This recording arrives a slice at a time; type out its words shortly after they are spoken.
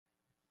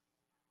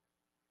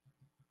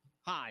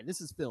Hi, this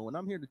is Phil, and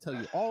I'm here to tell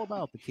you all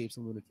about the Capes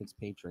and Lunatics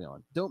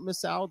Patreon. Don't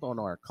miss out on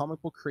our comic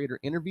book creator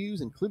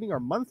interviews, including our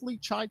monthly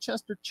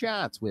Chichester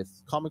chats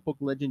with comic book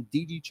legend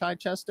DG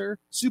Chichester,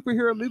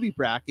 superhero movie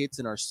brackets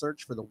in our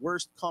search for the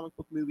worst comic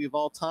book movie of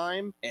all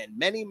time, and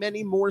many,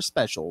 many more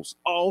specials,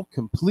 all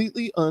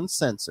completely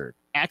uncensored.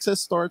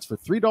 Access starts for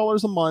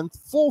 $3 a month,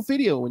 full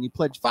video when you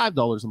pledge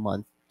 $5 a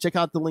month. Check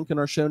out the link in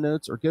our show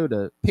notes or go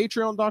to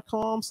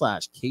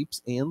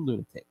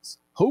patreon.com/CapesandLunatics.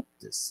 Hope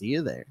to see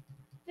you there.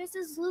 This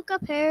is Luca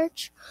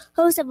Perich,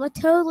 host of a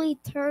Totally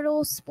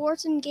Turtle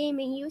Sports and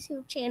Gaming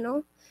YouTube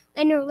channel,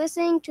 and you're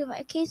listening to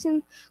the Capes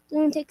and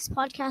Lunatics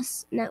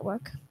Podcast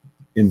Network.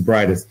 In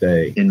brightest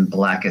day, in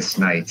blackest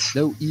nights,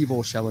 no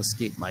evil shall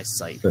escape my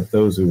sight, but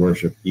those who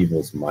worship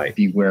evil's might.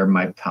 Beware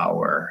my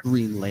power.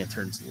 Green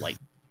Lantern's light.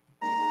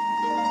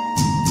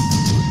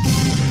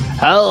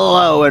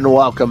 Hello and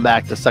welcome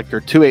back to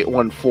Sector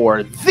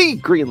 2814, the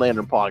Green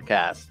Lantern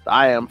Podcast.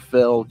 I am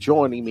Phil.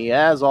 Joining me,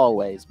 as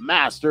always,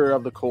 Master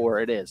of the Core,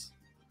 it is.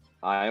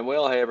 I am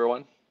Will. Hey,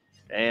 everyone.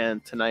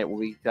 And tonight we'll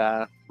be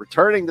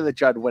returning to the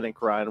Judd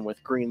Winnick run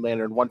with Green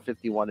Lantern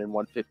 151 and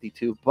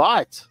 152.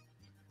 But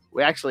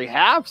we actually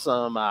have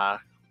some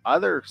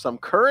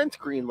current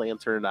Green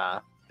Lantern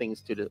things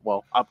to do.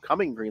 Well,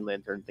 upcoming Green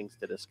Lantern things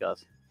to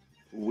discuss.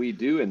 We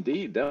do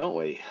indeed, don't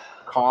we?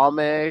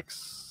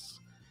 Comics.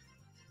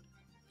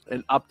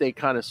 An update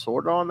kind of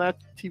sort of on that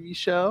TV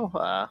show.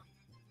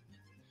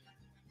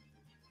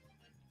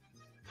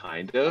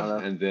 Kind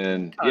of. And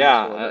then,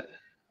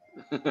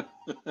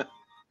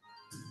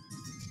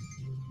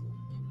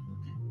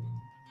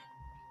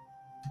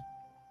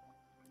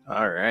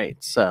 All right.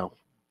 So,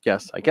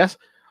 I guess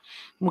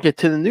we'll get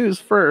to the news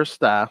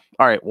first. All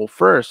right. Well,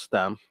 first,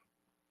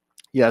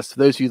 yes, for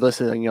those of you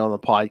listening on the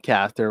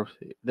podcast,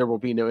 there will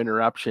be no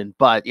interruption.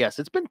 But yes,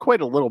 it's been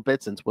quite a little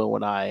bit since Will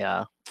and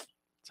I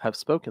have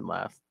spoken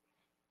last.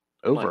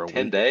 Over like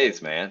 10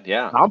 days, man.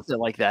 Yeah. Something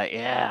like that.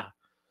 Yeah.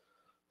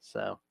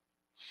 So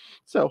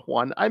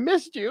one, I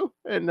missed you.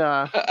 And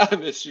I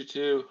missed you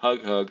too.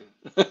 Hug.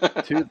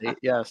 Two,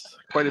 yes.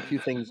 Quite a few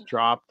things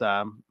dropped.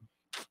 Well,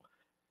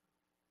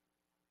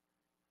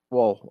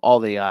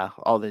 all the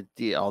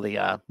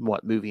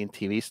movie and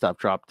TV stuff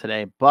dropped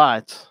today.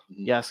 But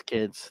yes,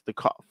 kids,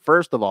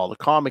 first of all, the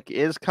comic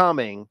is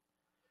coming.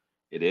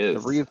 It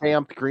is. The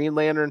revamped Green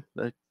Lantern,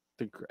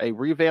 a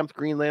revamped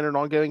Green Lantern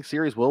ongoing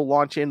series will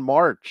launch in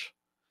March,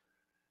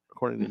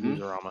 according to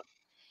Newsarama,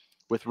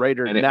 with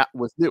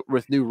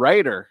new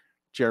writer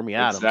Jeremy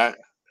Adams.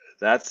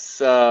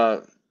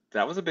 That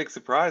was a big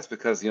surprise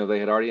because they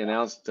had already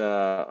announced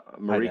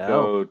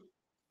Mariko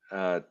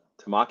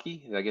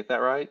Tamaki. Did I get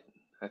that right?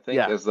 I think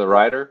as the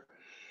writer.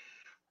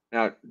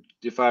 Now,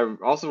 if I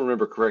also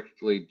remember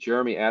correctly,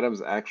 Jeremy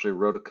Adams actually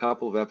wrote a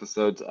couple of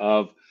episodes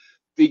of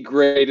the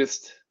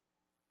greatest.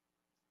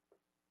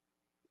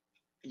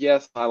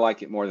 Yes, I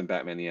like it more than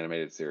Batman the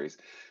Animated Series.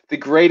 The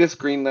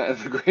greatest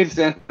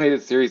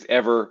animated series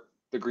ever,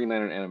 the Green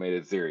Lantern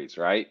animated series,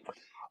 right?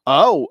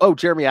 Oh,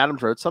 Jeremy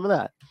Adams wrote some of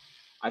that.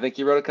 I think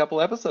he wrote a couple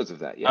episodes of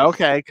that. Yes.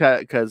 Okay,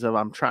 because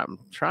I'm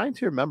trying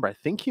to remember. I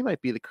think he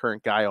might be the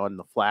current guy on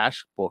the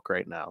Flash book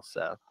right now.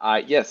 So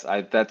yes,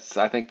 I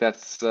think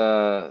that's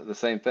the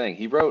same thing.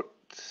 He wrote.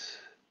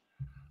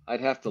 I'd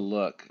have to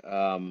look.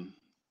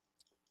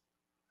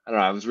 I don't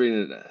know. I was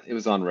reading it. It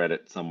was on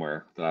Reddit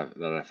somewhere that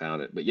I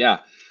found it. But yeah,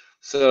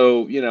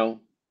 so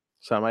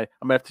So I'm gonna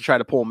have to try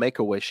to pull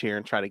Make-A-Wish here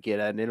and try to get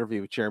an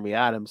interview with Jeremy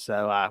Adams.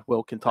 So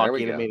Will can talk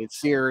animated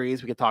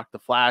series. We can talk the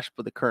Flash,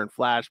 but the current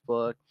Flash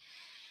book,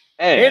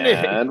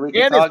 and we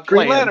can talk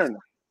Green Lantern.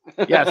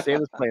 Yes, and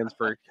his plans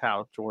for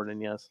Hal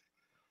Jordan. Yes,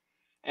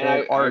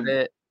 and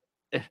artist.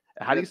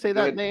 How do you say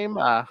that name?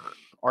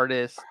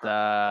 Artist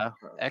Xermanico.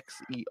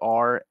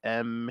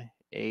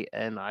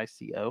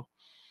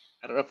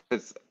 I don't know if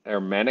it's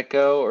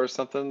Hermanico or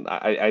something.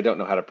 I don't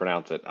know how to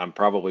pronounce it. I'm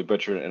probably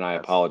butchering it, and I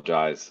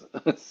apologize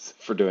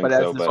for doing so. But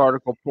as this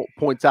article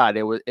points out,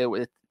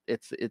 it's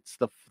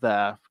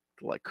the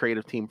like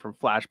creative team from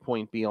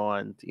Flashpoint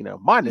Beyond,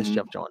 minus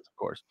Jeff Johns, of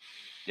course.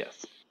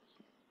 Yes,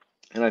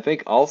 and I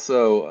think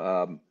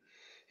also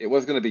it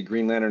was going to be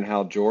Green Lantern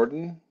Hal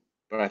Jordan,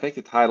 but I think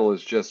the title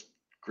is just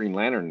Green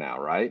Lantern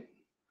now, right?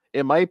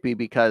 It might be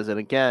because, and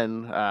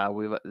again,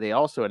 they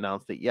also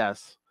announced that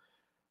yes.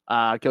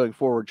 Going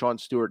forward, John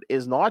Stewart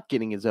is not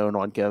getting his own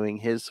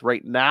ongoing.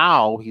 Right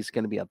now, he's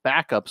going to be a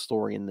backup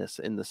story in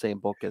the same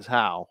book as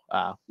Hal,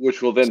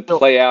 which will then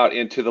play out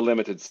into the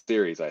limited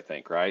series. I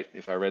think, right?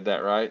 If I read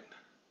that right,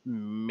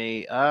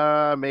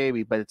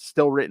 maybe, but it's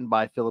still written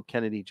by Philip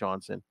Kennedy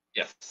Johnson.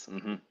 Yes,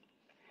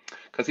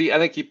 because I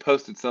think he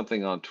posted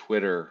something on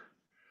Twitter,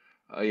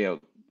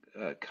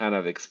 kind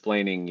of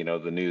explaining,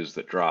 the news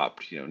that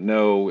dropped.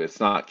 No, it's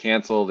not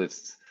canceled.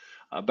 It's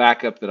a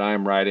backup that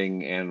I'm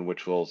writing and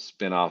which will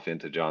spin off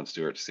into John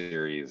Stewart's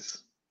series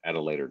at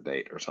a later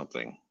date or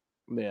something.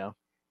 Yeah.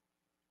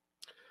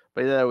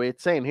 But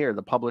it's saying here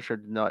the publisher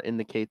did not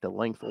indicate the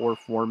length or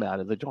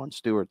format of the John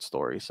Stewart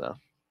story. So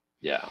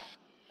yeah.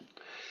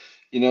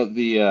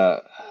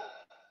 The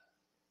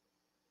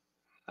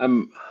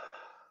I'm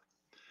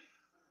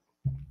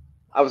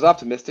I was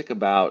optimistic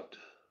about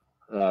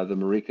the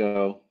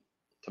Mariko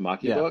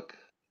Tamaki book,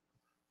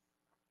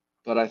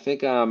 but I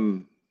think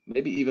I'm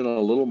maybe even a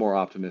little more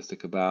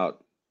optimistic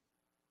about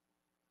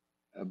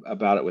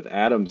it with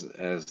Adams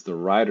as the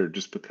writer,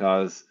 just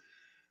because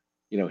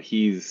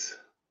he's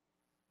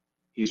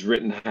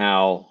written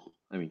Hal.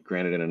 I mean,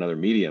 granted in another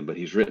medium, but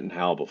he's written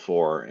Hal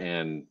before,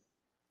 and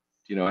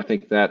I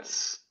think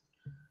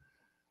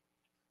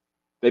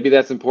maybe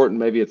that's important,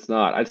 maybe it's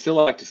not. I'd still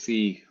like to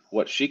see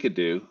what she could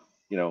do,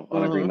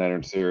 on a Green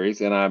Lantern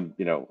series, and I'm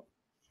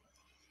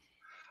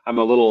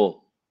a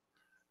little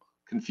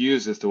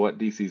confused as to what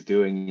DC's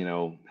doing,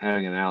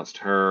 having announced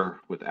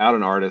her without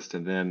an artist,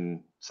 and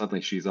then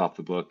suddenly she's off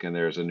the book and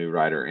there's a new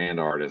writer and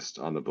artist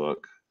on the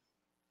book.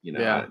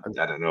 I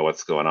don't know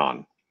what's going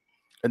on.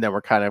 And then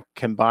we're kind of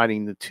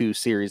combining the two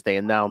series they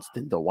announced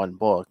into one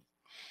book.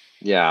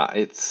 Yeah,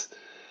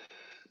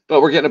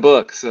 but we're getting a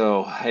book,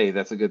 so hey,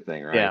 that's a good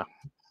thing, right?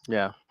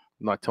 Yeah.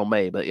 Not till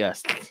May, but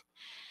yes.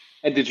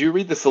 And did you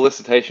read the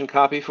solicitation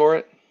copy for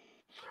it?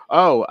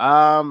 Oh,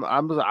 I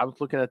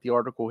was looking at the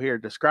article here.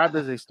 Described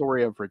as a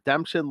story of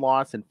redemption,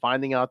 loss, and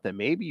finding out that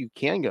maybe you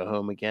can go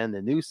home again.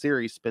 The new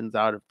series spins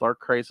out of Dark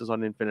Crisis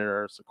on Infinite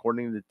Earths,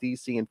 according to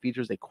DC, and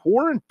features a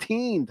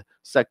quarantined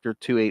Sector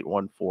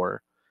 2814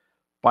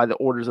 by the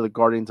orders of the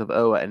Guardians of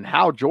Oa. And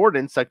Hal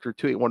Jordan, Sector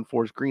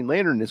 2814's Green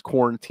Lantern, is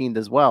quarantined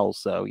as well.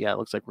 So yeah, it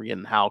looks like we're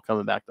getting Hal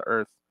coming back to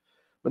Earth.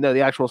 But no,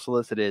 the actual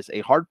solicit is: a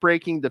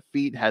heartbreaking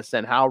defeat has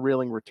sent Hal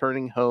reeling,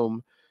 returning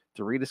home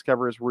to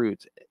rediscover his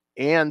roots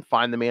and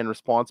find the man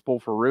responsible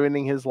for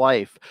ruining his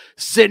life,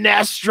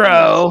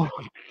 Sinestro.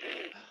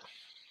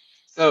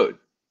 So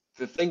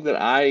the thing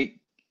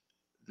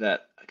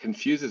that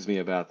confuses me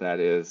about that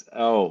is,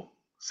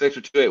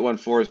 Sector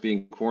 2814 is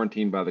being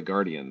quarantined by the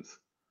Guardians,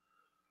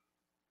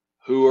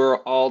 who are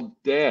all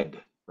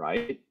dead,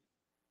 right?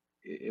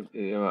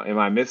 Did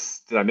I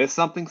miss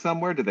something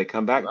somewhere? Did they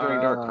come back during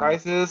Dark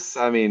Crisis?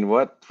 I mean,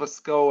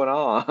 what's going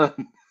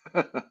on?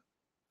 I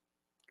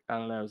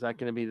don't know. Is that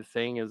going to be the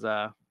thing? Is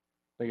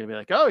they're going to be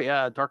like, oh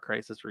yeah, Dark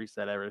Crisis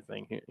reset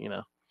everything,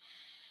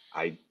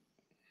 I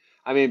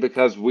mean,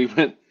 because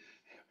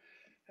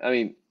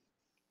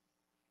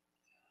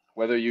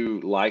whether you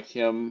like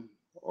him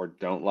or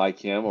don't like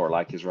him, or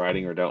like his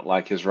writing or don't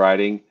like his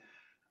writing,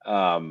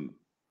 and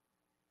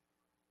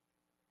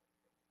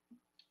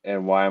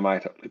why am I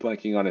totally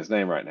blanking on his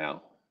name right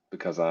now?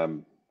 Because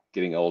I'm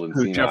getting old and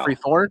senile. Jeffrey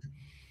Thorne?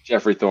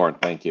 Jeffrey Thorne,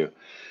 thank you.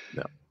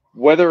 Yeah.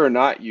 Whether or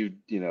not you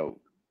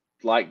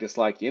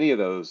dislike any of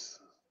those,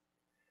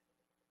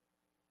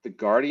 the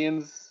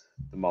Guardians,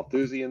 the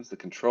Malthusians, the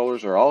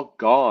Controllers are all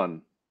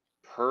gone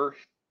per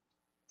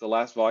the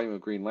last volume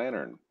of Green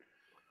Lantern.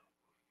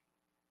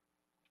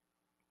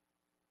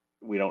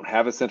 We don't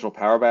have a central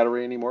power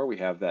battery anymore. We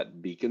have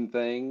that beacon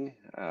thing.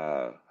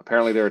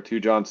 Apparently there are 2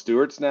 John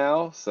Stewarts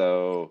now,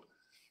 so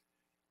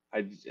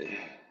I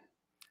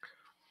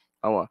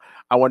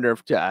wonder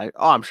if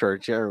I'm sure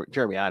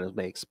Jeremy Adams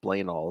may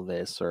explain all of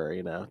this, or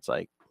it's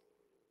like,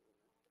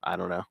 I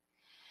don't know.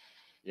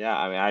 Yeah,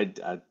 I mean,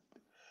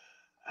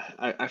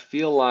 I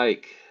feel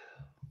like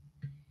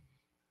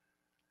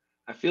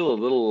a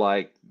little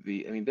like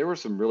there were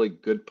some really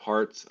good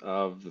parts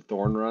of the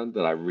Thorne run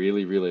that I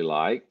really, really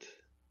liked.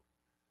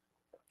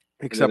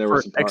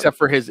 Except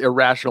for his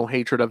irrational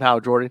hatred of Hal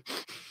Jordan.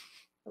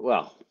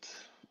 Well,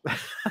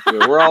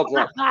 we're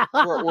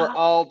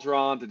all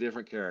drawn to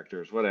different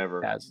characters,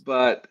 whatever. Yes.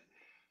 But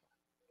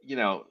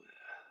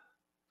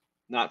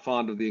not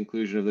fond of the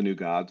inclusion of the New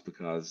Gods,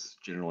 because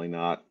generally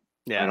not.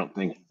 Yeah. I don't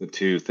think the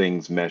two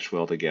things mesh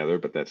well together,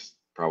 but that's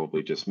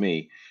probably just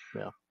me.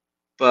 Yeah.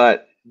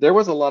 But there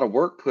was a lot of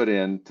work put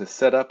in to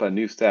set up a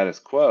new status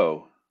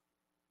quo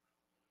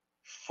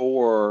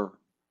for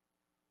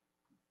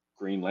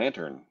Green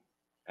Lantern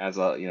as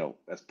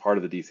as part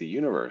of the DC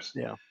universe.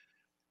 Yeah.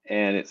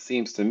 And it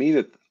seems to me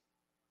that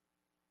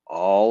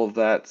all of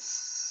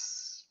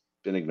that's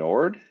been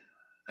ignored.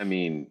 I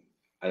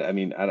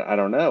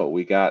don't know.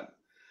 We got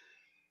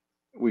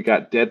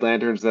Dead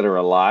Lanterns that are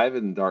alive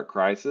in Dark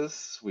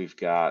Crisis. We've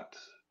got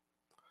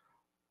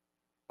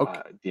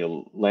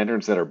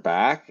Lanterns that are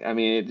back. I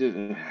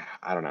mean,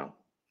 I don't know.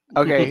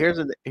 Okay, here's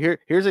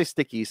a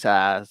sticky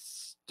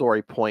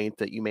story point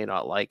that you may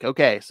not like.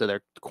 Okay, so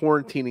they're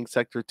quarantining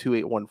Sector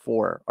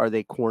 2814. Are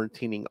they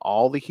quarantining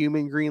all the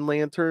human Green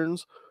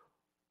Lanterns,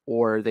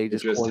 or are they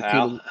just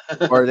quarantining?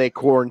 Or are they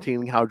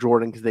quarantining Hal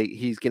Jordan because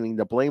he's getting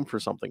the blame for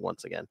something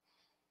once again?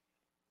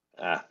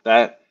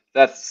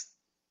 That's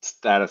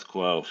status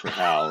quo for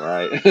Hal,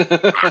 right?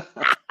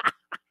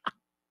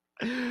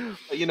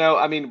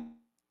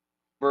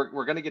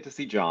 We're going to get to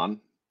see John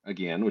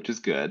again, which is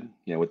good.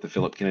 With the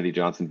Philip Kennedy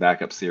Johnson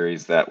backup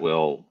series that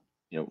will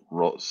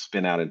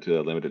spin out into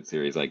a limited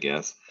series, I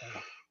guess.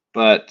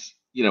 But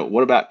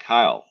what about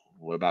Kyle?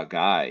 What about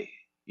Guy?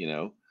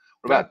 What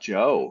about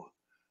Joe?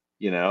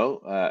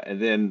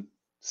 And then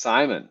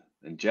Simon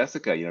and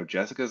Jessica.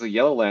 Jessica's a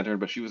Yellow Lantern,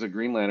 but she was a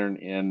Green Lantern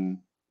in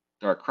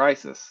Dark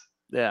Crisis.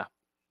 Yeah.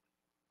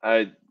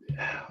 I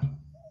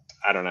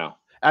don't know.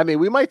 I mean,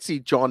 we might see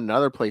John in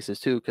other places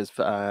too, because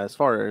as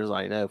far as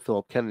I know,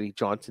 Philip Kennedy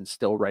Johnson's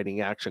still writing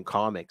Action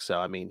Comics. So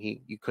I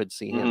mean, you could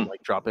see him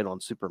like drop in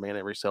on Superman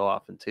every so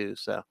often too.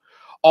 So,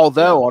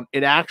 although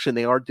in Action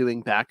they are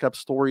doing backup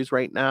stories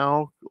right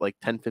now, like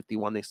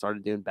 1051 they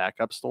started doing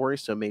backup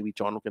stories. So maybe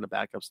John will get a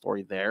backup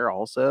story there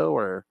also,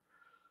 or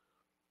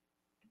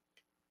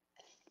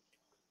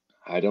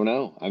I don't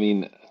know. I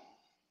mean,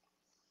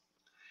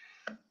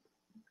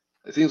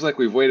 it seems like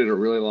we've waited a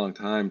really long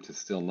time to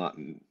still not.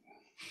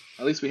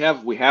 At least we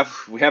have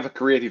a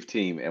creative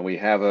team and we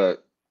have an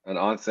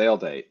on sale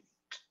date.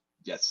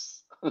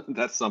 Yes,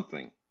 that's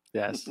something.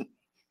 yes,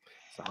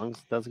 as long as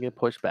it doesn't get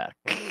pushed back.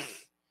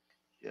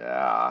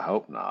 Yeah, I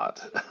hope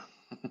not.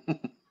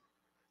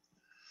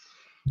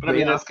 But I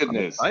mean, that's good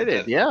news.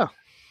 Excited, yeah.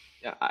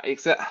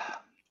 Except,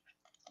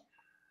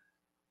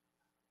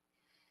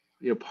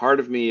 part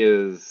of me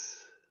is,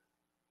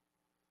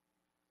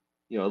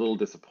 a little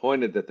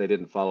disappointed that they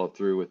didn't follow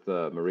through with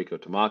the Mariko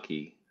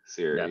Tamaki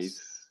series.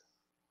 Yes.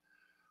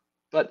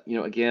 But,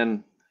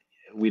 again,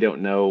 we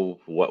don't know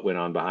what went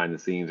on behind the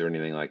scenes or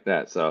anything like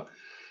that. So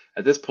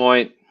at this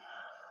point,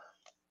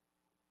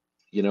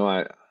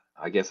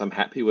 I guess I'm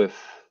happy with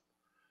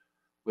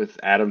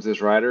Adams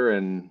as writer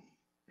and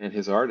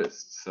his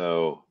artist.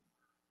 So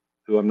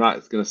who I'm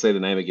not going to say the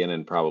name again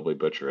and probably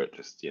butcher it,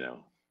 just,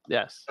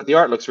 Yes. But the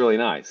art looks really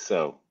nice.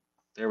 So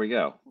there we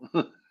go.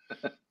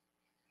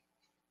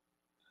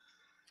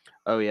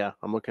 Oh yeah,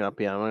 I'm looking up.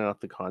 Yeah, I'm gonna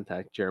have to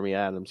contact Jeremy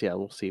Adams. Yeah,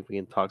 we'll see if we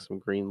can talk some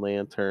Green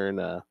Lantern.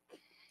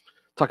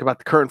 Talk about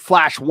the current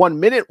Flash 1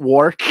 minute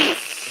war,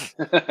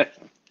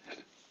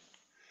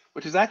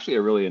 which is actually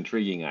a really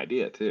intriguing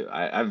idea too.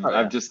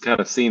 I've just kind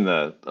of seen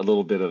a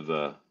little bit of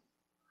the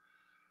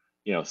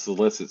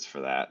solicits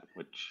for that,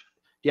 which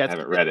I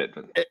haven't read it,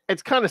 but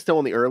it's kind of still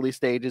in the early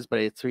stages. But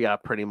it's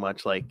pretty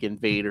much like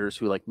invaders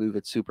who like move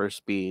at super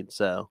speed.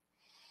 So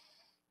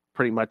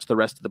pretty much the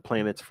rest of the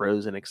planet's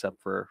frozen except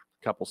for a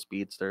couple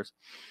speedsters.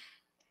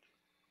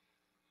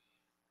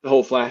 The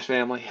whole Flash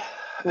family.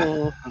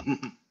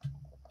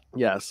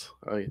 Yes,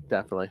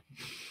 definitely.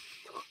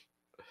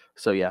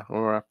 So yeah, I'm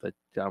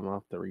gonna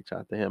have to reach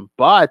out to him.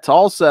 But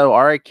also,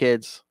 all right,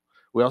 kids,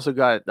 we also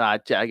got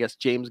I guess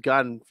James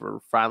Gunn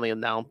finally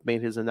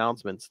made his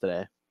announcements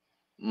today.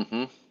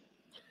 Mm-hmm.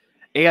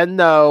 And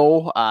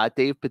no,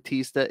 Dave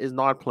Bautista is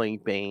not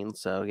playing Bane,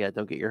 so yeah,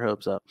 don't get your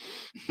hopes up.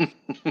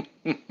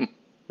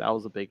 That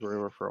was a big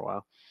rumor for a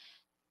while.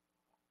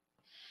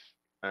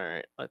 All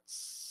right,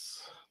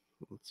 let's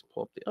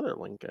pull up the other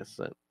link I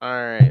sent. All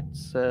right,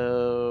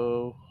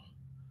 so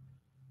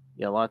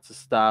yeah, lots of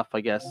stuff.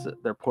 I guess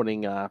they're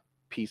putting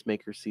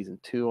Peacemaker season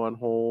 2 on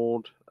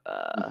hold.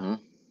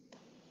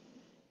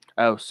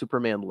 Oh,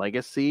 Superman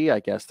Legacy. I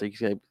guess they're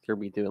gonna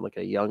be doing like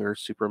a younger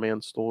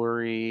Superman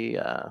story.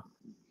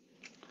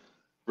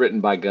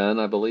 Written by Gunn,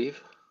 I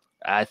believe.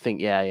 I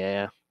think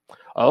yeah.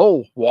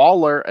 Oh,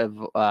 Waller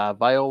of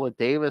Viola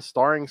Davis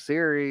starring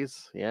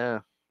series. Yeah.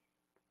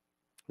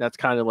 That's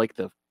kind of like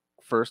the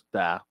first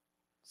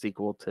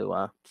sequel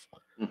to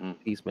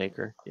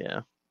Peacemaker.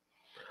 Yeah.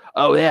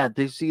 Oh yeah,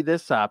 did you see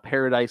this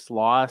Paradise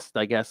Lost?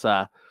 I guess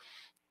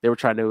they were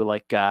trying to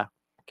like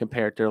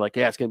compare it to like,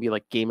 yeah, it's gonna be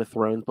like Game of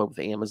Thrones but with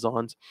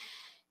Amazons.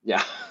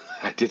 Yeah,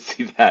 I did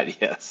see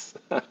that, yes.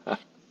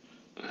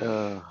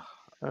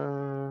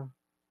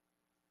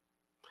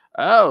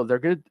 Oh, they're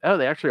good. Oh,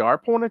 they actually are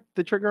pulling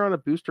the trigger on a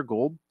Booster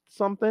Gold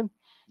something.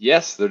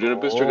 Yes, they're doing a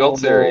Booster Gold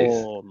series.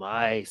 Oh,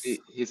 nice.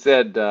 He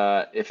said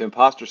if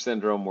Imposter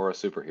Syndrome were a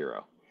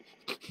superhero,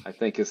 I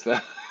think is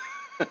that.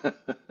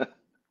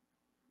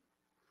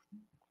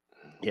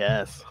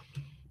 Yes.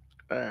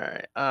 All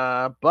right.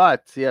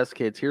 But yes,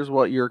 kids, here's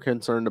what you're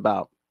concerned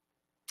about.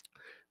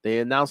 They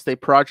announced a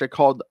project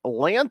called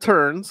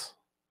Lanterns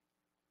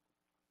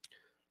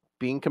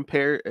being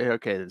compared.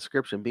 Okay, the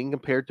description being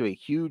compared to a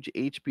huge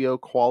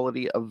HBO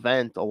quality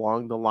event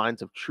along the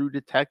lines of True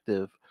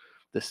Detective.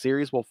 The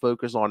series will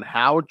focus on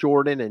Hal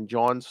Jordan and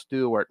Jon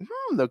Stewart,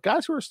 the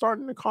guys who are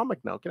starting the comic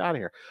now. Get out of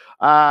here.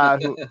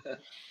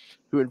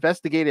 Who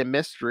investigate a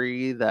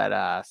mystery that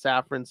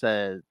Safran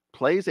said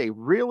plays a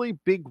really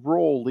big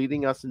role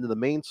leading us into the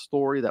main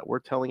story that we're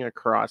telling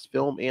across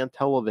film and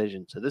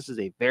television. So this is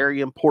a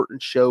very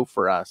important show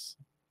for us.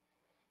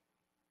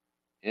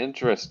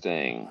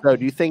 Interesting. So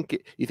do you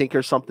think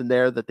there's something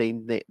there that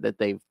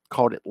they've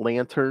called it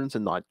Lanterns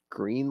and not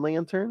Green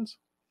Lanterns?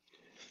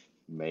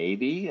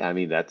 Maybe. I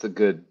mean, that's a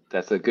good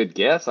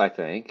guess, I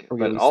think.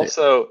 But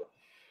also,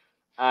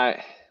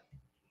 I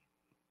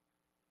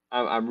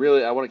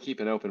want to keep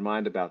an open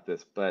mind about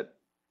this, but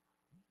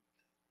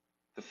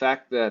the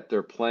fact that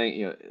they're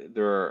playing,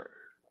 they're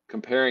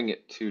comparing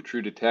it to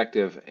True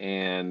Detective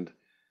and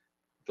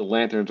the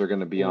Lanterns are going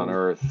to be on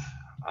Earth.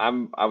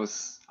 I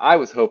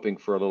was hoping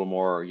for a little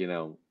more,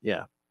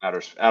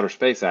 outer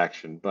space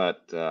action,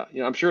 but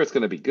I'm sure it's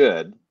going to be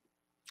good.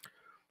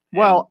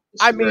 Well,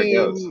 we'll see where it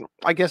goes.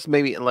 I guess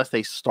maybe unless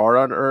they start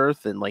on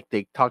Earth and like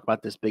they talk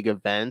about this big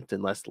event,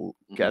 unless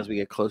as we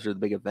get closer to the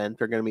big event,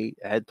 they're going to be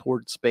head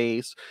towards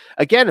space.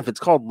 Again, if it's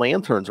called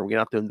lanterns, are we going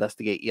to have to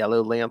investigate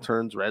yellow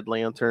lanterns, red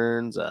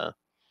lanterns?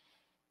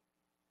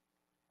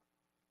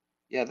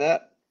 Yeah,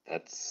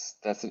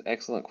 that's an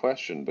excellent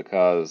question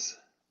because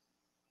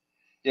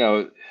you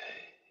know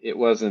it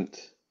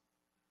wasn't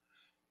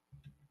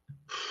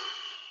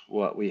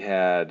what we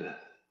had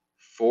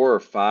 4 or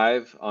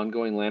 5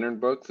 ongoing Lantern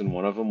books, and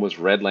one of them was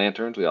Red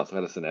Lanterns. We also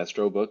had a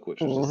Sinestro book, which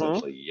was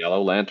essentially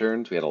Yellow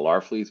Lanterns. We had a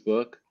Larfleeze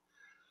book.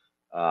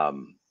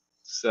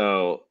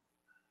 So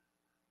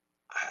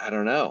I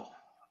don't know.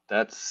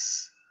 I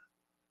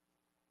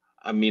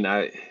mean,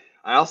 I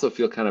also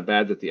feel kind of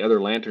bad that the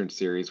other Lantern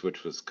series,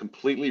 which was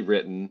completely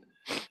written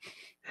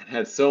and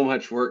had so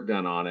much work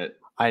done on it,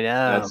 I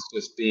know that's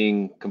just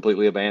being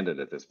completely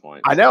abandoned at this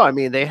point. I know. I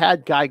mean, they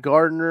had Guy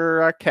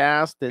Gardner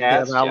cast and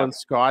Dev Allen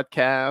Scott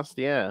cast.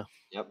 Yeah.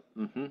 Yep.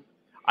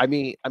 I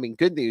mean,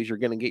 good news. You're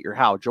going to get your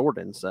Hal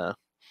Jordan. So.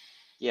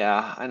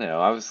 Yeah, I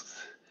know.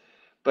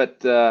 But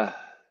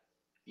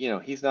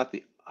he's not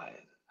the.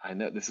 I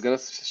know this is going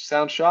to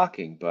sound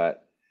shocking,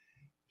 but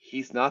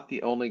he's not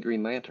the only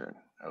Green Lantern.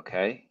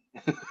 Okay,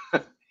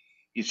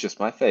 he's just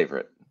my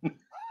favorite.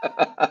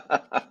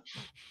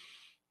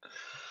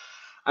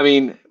 I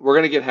mean, we're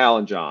going to get Hal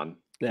and John,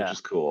 which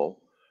is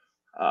cool.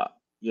 On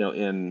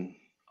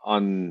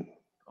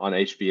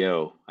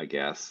HBO, I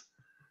guess.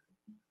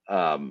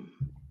 Yeah,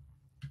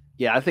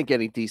 I think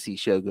any DC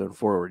show going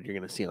forward, you're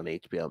going to see on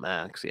HBO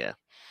Max. Yeah.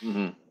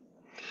 And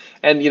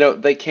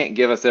they can't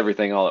give us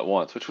everything all at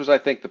once, which was, I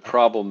think, the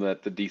problem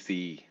that the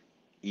DC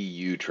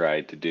EU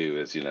tried to do.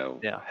 Is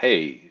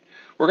hey,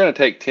 we're going to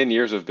take 10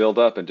 years of build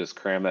up and just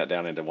cram that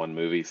down into one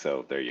movie.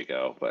 So there you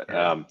go. But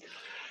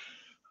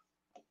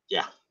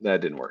yeah,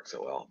 that didn't work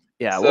so well.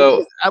 Yeah,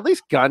 well, at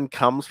least Gunn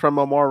comes from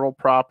a Marvel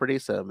property,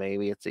 so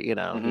maybe it's he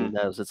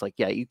knows it's like,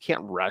 yeah, you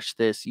can't rush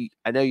this.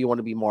 I know you want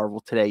to be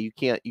Marvel today. You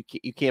can't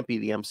be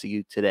the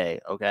MCU today.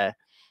 Okay,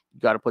 you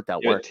got to put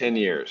that work. 10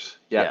 years.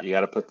 Yeah, you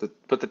got to put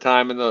the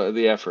time and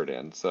the effort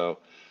in. So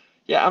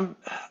yeah,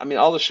 I mean,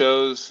 all the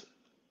shows,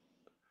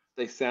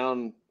 they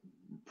sound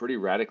pretty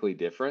radically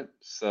different.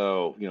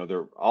 So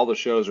all the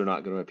shows are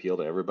not going to appeal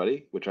to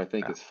everybody, which I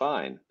think is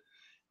fine.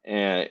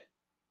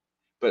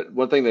 But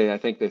one thing I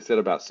think they said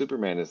about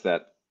Superman is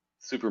that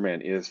Superman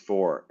is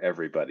for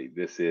everybody.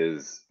 This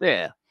is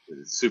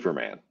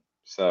Superman.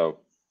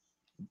 So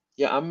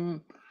yeah,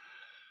 I'm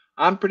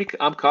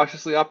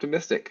cautiously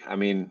optimistic. I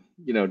mean,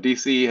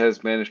 DC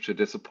has managed to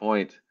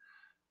disappoint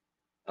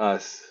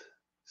us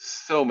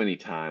so many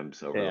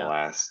times over the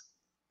last,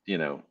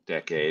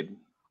 decade.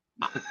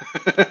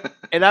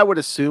 And I would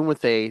assume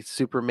with a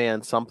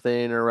Superman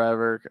something or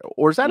whatever,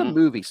 or is that a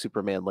movie,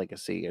 Superman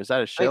Legacy? Is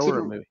that a show or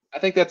a movie? I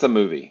think that's a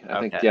movie. I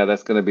think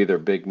that's going to be their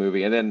big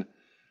movie. And then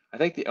I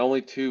think the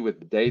only 2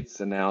 with dates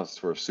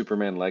announced were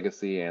Superman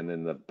Legacy and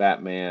then the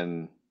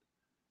Batman.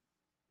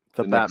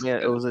 The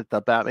Batman. Was it the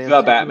Batman?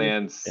 The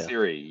Batman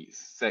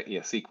series.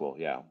 Sequel.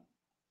 Yeah.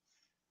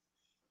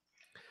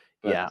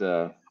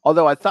 But,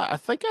 although I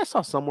think I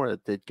saw somewhere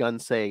that Gunn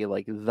say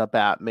like the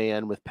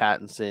Batman with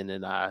Pattinson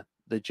and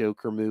the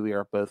Joker movie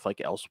are both like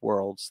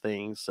Elseworlds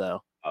things.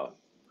 So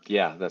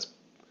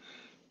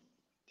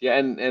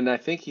and I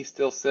think he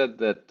still said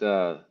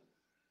that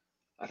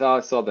I thought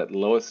I saw that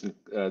Lois and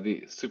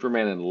the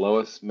Superman and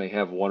Lois may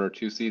have 1 or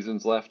 2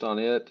 seasons left on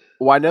it.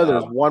 Well, I know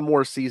there's one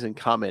more season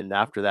coming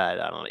after that.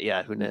 I don't know.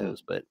 Yeah, who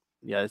knows? But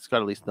yeah, it's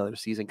got at least another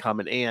season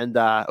coming. And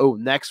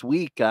next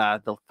week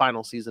the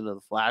final season of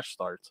The Flash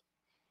starts.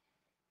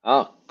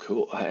 Oh,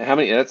 cool. How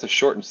many? That's a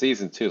shortened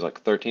season too. It's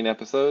like 13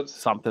 episodes.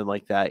 Something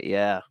like that.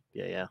 Yeah.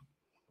 Going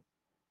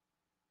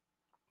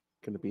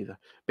to be the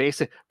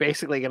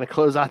basically going to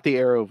close out the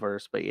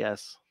Arrowverse, but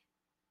yes.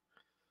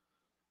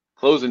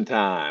 Closing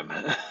time.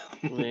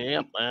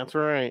 Yep, that's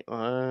right.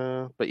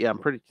 But yeah, I'm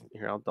pretty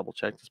here. I'll double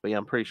check this, but yeah,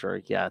 I'm pretty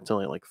sure. Yeah, it's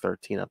only like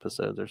 13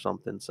 episodes or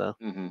something. So.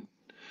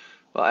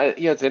 Well,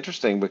 it's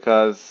interesting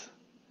because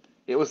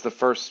it was the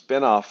first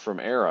spinoff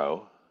from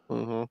Arrow.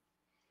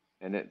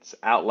 And it's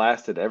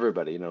outlasted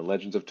everybody.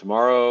 Legends of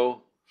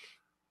Tomorrow,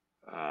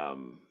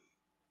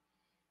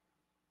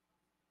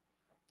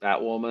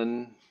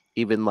 Batwoman.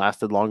 Even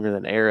lasted longer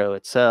than Arrow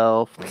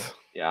itself.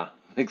 Yeah,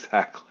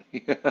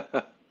 exactly.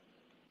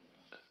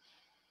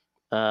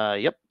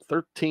 Yep,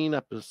 13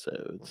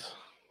 episodes.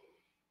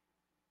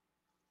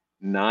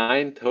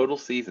 9 total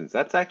seasons.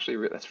 That's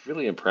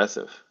really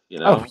impressive.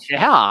 Oh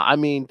yeah, I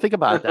mean, think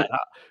about that.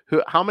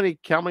 How many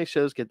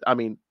shows get? I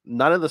mean,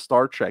 none of the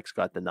Star Treks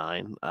got the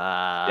 9.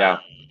 Yeah,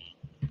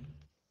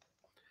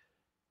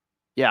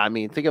 I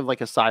mean, think of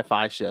like a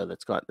sci-fi show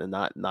that's got the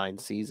not 9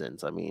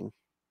 seasons. I mean,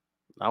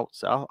 I'll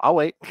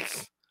wait.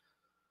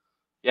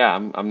 Yeah,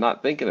 I'm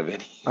not thinking of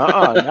any.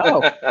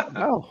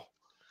 No.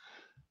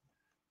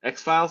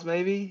 X-Files,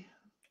 maybe.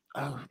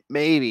 Oh,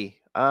 maybe.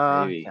 Maybe.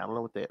 I don't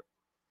know what they.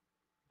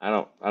 I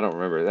don't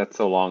remember. That's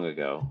so long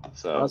ago.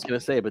 So I was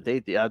gonna say, but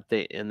they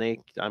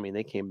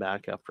came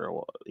back after a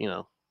while.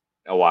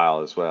 a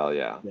while as well.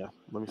 Yeah. Yeah.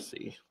 Let me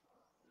see.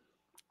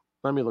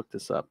 Let me look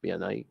this up. Yeah,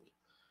 now you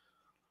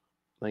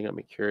got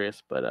me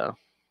curious, but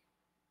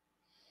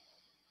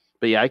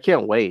yeah, I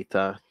can't wait.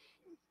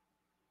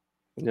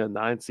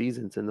 9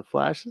 seasons in the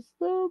Flash is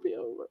will be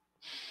over.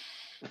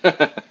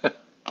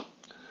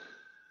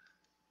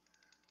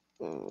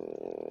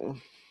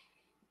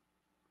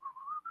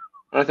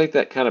 I think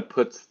that kind of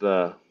puts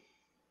a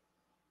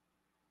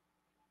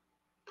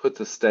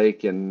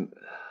stake in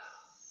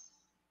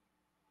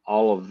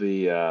all of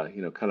the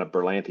kind of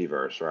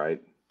Berlanti-verse,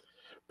 right?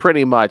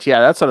 Pretty much, yeah.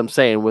 That's what I'm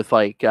saying with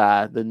like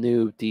the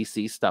new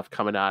DC stuff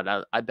coming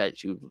out. I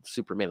bet you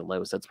Superman and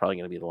Lois. That's probably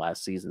going to be the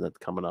last season that's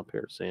coming up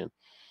here soon.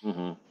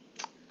 Mm-hmm.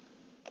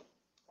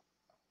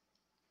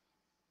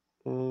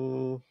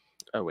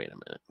 Oh, wait a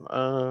minute.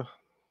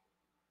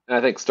 And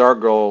I think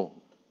Stargirl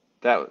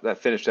that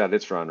finished out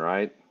its run,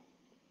 right?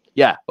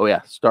 Yeah. Oh yeah.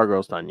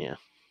 Stargirl's done. Yeah.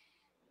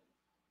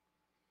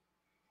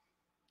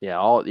 Yeah.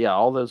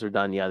 All those are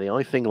done. Yeah. The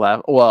only thing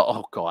left. Well,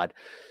 oh god.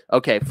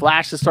 Okay.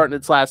 Flash is starting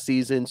its last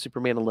season.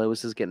 Superman and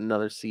Lois is getting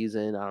another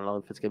season. I don't know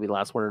if it's gonna be the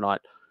last one or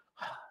not.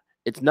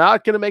 It's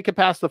not gonna make it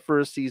past the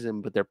first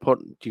season, but they're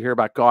putting. Do you hear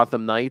about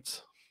Gotham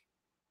Knights?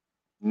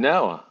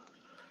 No.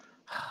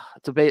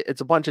 It's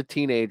a bunch of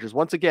teenagers.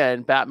 Once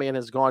again, Batman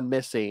has gone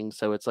missing,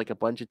 so it's like a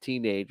bunch of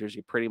teenagers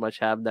you pretty much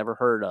have never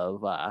heard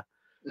of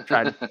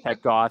trying to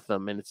protect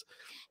Gotham. And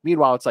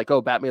meanwhile, it's like,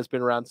 oh, Batman's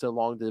been around so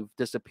long they've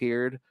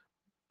disappeared.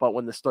 But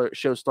when the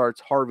show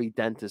starts, Harvey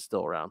Dent is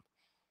still around.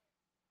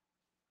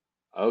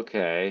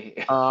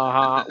 Okay.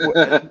 A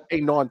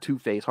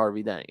non-Two-Face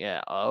Harvey Dent.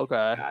 Yeah.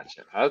 Okay.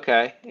 Gotcha.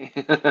 Okay.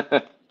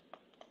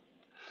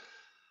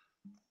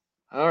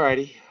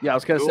 Alrighty. Yeah, I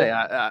was gonna Cool. say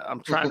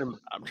I'm trying to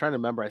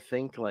remember. I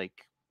think like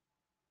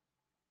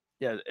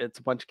it's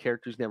a bunch of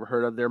characters never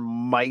heard of. There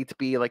might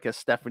be like a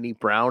Stephanie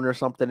Brown or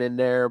something in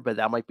there, but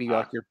that might be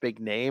like your big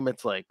name.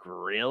 It's like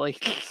really.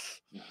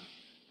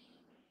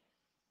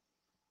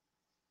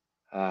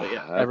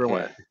 Yeah,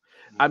 everyone. Okay.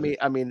 I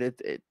mean,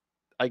 it.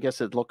 I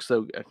guess it looks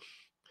so.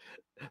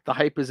 The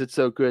hype is it's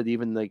so good.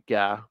 Even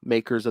the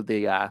makers of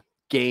the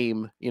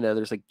game,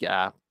 there's like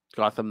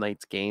Gotham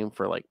Knights game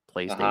for like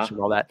PlayStation,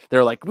 all that.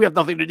 They're like, we have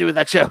nothing to do with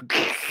that show.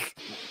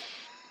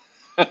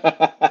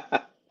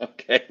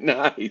 Okay,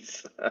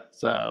 nice.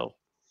 So,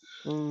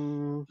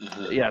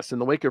 yes, in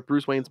the wake of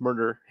Bruce Wayne's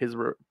murder, his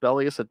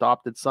rebellious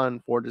adopted son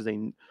forges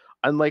an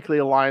unlikely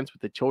alliance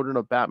with the children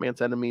of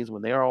Batman's enemies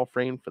when they are all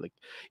framed for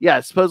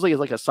supposedly it's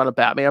like a son of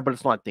Batman, but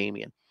it's not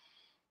Damian.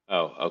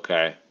 Oh,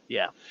 okay.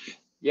 Yeah.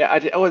 Yeah,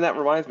 oh, and that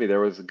reminds me, there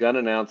was Gunn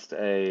announced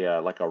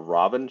a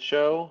Robin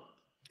show.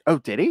 Oh,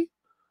 did he?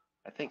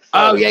 I think so.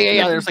 Oh,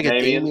 yeah. There's like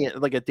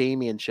a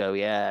Damian show.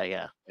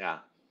 Yeah. Yeah.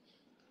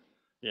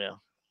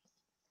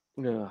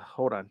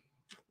 Hold on.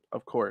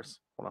 Of course.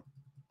 Hold on.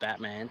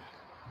 Batman,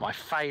 my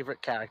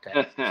favorite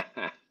character.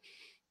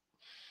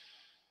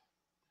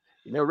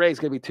 Ray's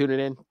gonna be tuning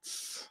in.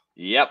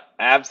 Yep,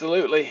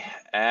 absolutely.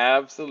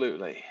 What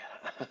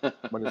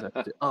is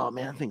that? Oh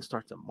man, that thing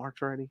starts in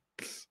March already.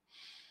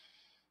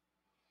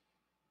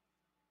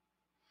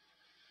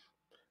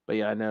 But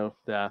yeah, I know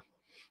that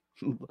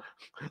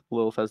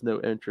Lilith has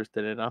no interest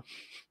in it. I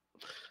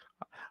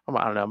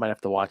don't know. I might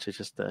have to watch it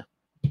just to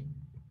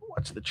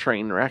watch the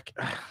train wreck.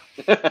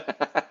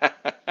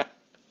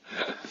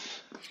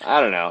 I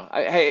don't know.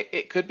 Hey,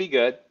 it could be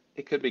good.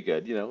 It could be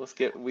good.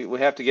 We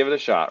have to give it a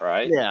shot,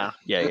 right? Yeah.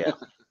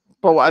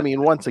 But I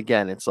mean, once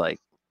again, it's like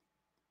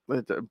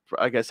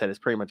I said, it's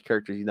pretty much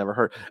characters you never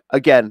heard.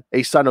 Again,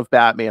 a son of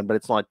Batman, but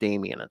it's not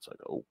Damian. It's like,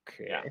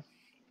 okay.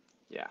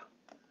 Yeah.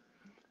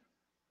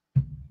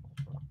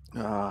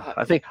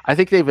 I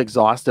think they've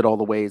exhausted all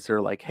the ways. They're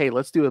like, hey,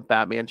 let's do a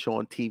Batman show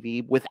on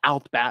TV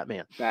without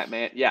Batman.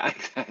 Yeah.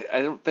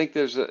 I don't think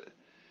there's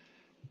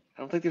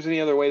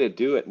any other way to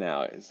do it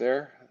now. Is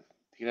there?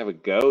 You can have a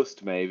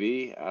ghost,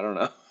 maybe. I don't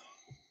know.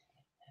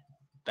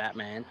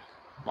 Batman,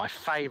 my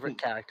favorite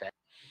character.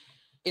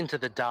 Into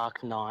the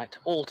Dark Knight,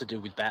 all to do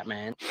with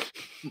Batman.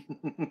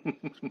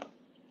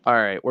 All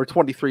right, we're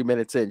 23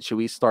 minutes in. Should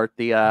we start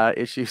the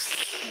issues?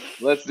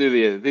 Let's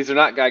do these are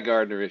not Guy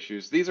Gardner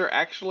issues. These are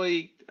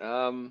actually,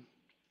 I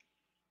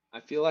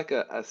feel like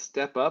a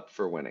step up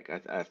for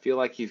Winnick. I feel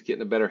like he's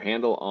getting a better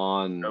handle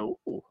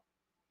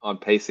on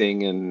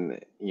pacing and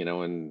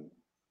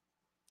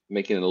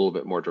making it a little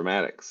bit more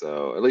dramatic.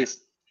 So at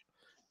least,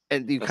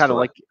 and you kind of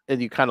like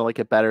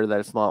it better that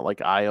it's not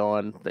like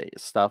Ion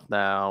stuff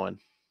now. And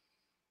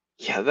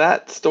yeah,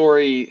 that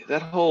story,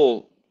 that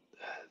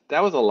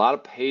was a lot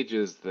of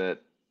pages that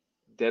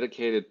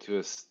dedicated to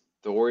a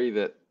story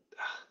that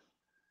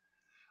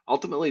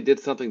ultimately did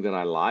something that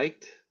I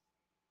liked,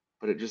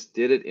 but it just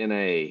did it in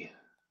a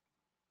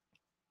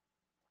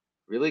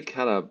really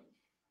kind of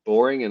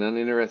boring and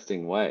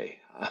uninteresting way.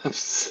 And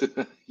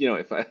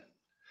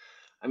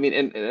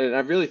I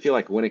really feel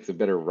like Winnick's a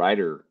better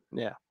writer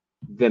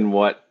than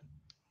what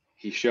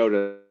he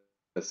showed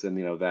us in,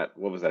 that,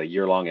 what was that, a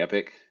year-long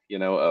epic,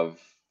 of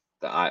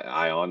the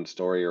Ion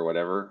story or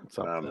whatever.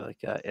 Something like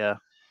that, yeah.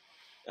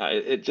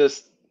 It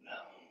just...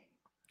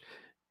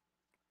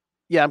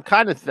 Yeah, I'm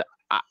kind of.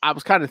 I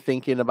was kind of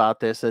thinking about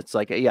this. It's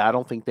like, yeah, I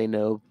don't think they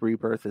know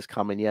Rebirth is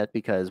coming yet,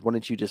 because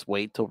wouldn't you just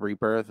wait till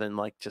Rebirth and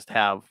like just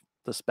have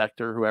the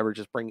Spectre, whoever,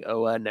 just bring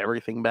Oa and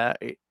everything back?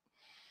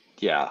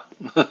 Yeah.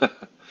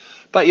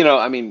 But you know,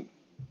 I mean,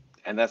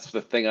 and that's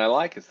the thing I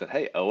like is that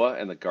hey, Oa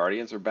and the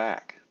Guardians are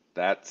back.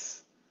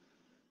 That's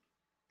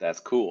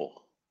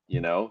cool.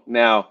 You know.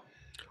 Now,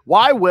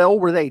 Why, Will?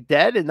 Were they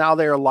dead and now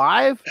they're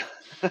alive?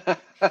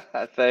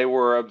 they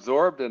were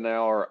absorbed and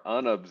now are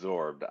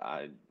unabsorbed.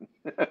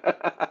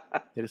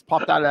 They just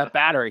popped out of that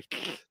battery.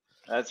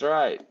 That's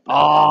right.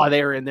 Oh,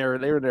 they were in there.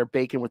 They were in there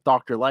baking with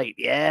Dr. Light.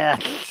 Yeah.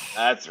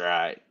 That's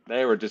right.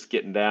 They were just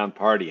getting down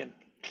partying.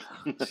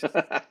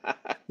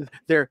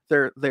 Their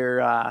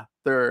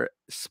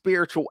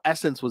spiritual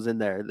essence was in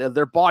there.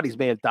 Their bodies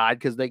may have died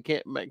because they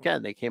can't.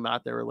 Again, they came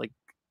out. They were like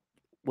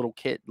little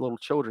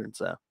children.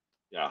 So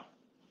yeah.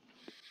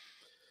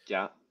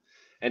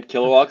 And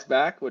Kilowog's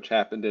back, which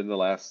happened in the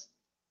last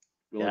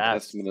Will and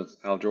Testament of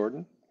Hal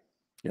Jordan.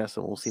 Yeah,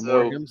 so we'll see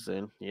more of him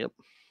soon. Yep.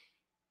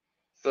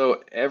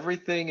 So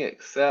everything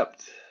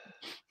except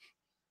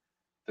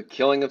the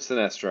killing of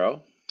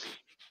Sinestro,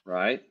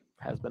 right?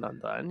 Has been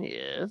undone,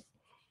 yes.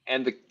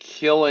 And the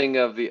killing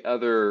of the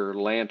other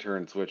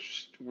lanterns,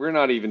 which we're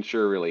not even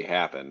sure really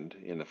happened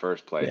in the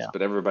first place,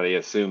 but everybody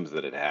assumes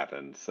that it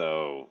happened.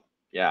 So,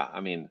 yeah, I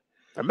mean...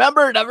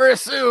 Remember, never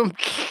assume.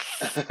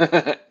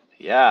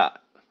 Yeah.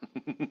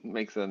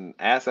 Makes an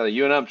ass out of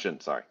you and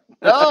Umption, sorry.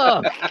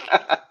 Oh.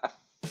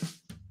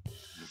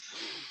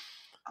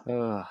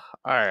 All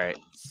right,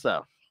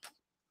 so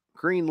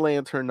Green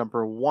Lantern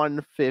number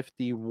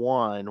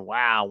 151.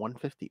 Wow,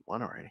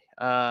 151 already.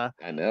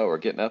 I know, we're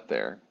getting up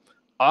there.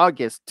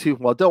 August 2.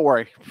 Well, don't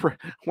worry.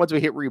 Once we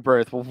hit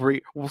Rebirth, we'll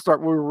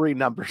read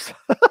numbers.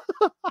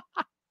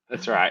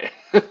 That's right.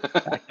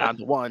 Back down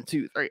to 1,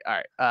 2, 3.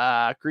 All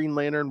right. Green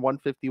Lantern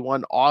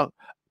 151.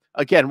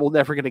 Again, we're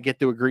never gonna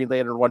get to a Green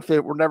Lantern 150.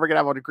 We're never gonna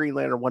have a Green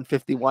Lantern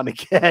 151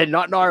 again.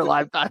 Not in our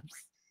lifetimes.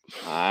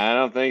 I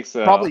don't think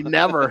so. Probably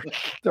never.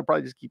 They'll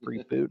probably just keep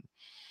rebooting.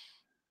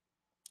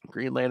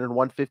 Green Lantern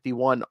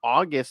 151,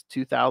 August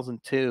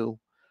 2002.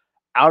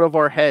 Out of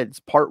Our Heads,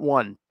 Part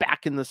 1,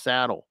 Back in the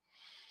Saddle.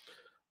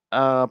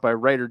 By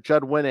writer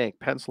Judd Winnick,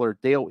 penciler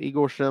Dale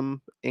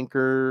Eaglesham,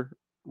 inker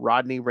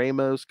Rodney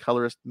Ramos,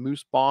 colorist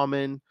Moose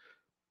Bauman,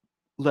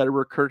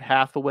 letterer Kurt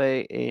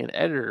Hathaway, and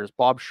editors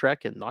Bob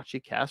Schreck and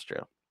Nachi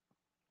Castro.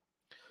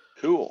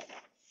 Cool.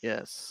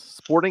 Yes.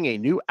 Sporting a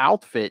new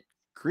outfit,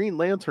 Green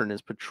Lantern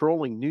is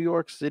patrolling New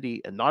York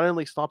City and not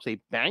only stops a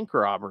bank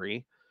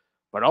robbery,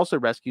 but also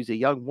rescues a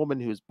young woman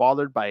who is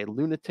bothered by a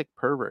lunatic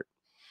pervert.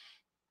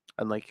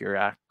 Unlike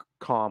your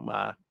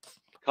common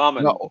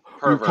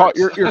perverts.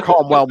 You're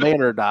calm,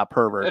 well-mannered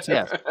perverts.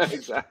 Yes.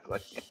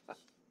 Exactly.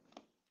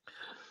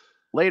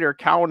 Later,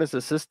 Cal and his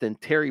assistant,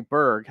 Terry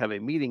Berg, have a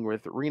meeting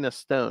with Rena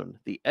Stone,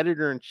 the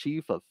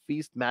editor-in-chief of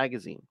Feast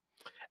magazine.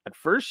 At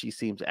first, she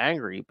seems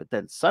angry, but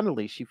then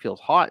suddenly she feels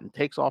hot and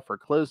takes off her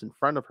clothes in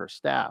front of her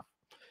staff.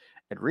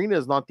 And Rena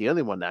is not the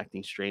only one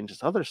acting strange,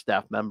 as other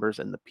staff members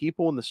and the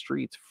people in the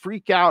streets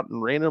freak out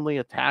and randomly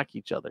attack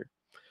each other.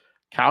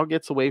 Cal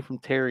gets away from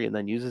Terry and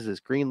then uses his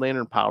Green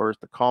Lantern powers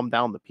to calm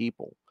down the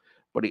people.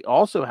 But he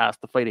also has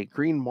to fight a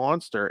green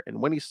monster,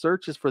 and when he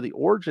searches for the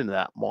origin of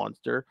that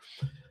monster,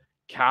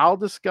 Cal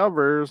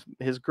discovers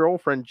his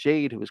girlfriend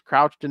Jade, who is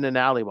crouched in an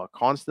alley while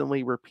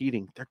constantly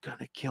repeating, "They're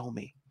gonna kill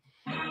me."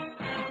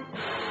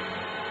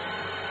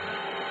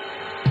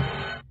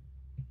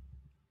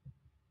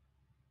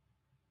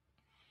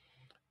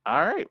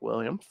 All right,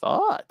 William,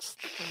 thoughts?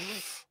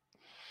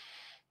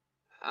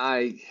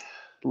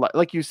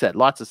 Like you said,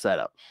 lots of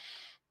setup.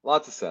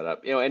 Lots of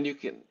setup, you know, and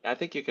I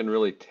think you can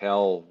really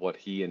tell what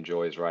he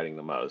enjoys writing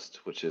the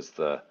most, which is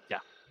the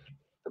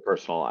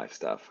personal life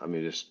stuff. I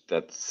mean,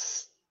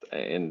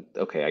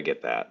 okay, I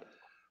get that.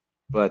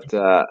 But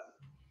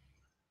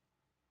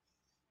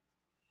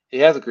he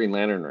has a Green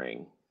Lantern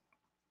ring.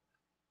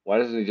 Why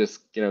doesn't he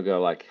just,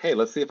 go like, hey,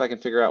 let's see if I can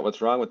figure out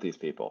what's wrong with these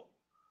people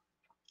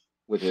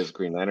with his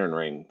Green Lantern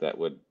ring that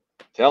would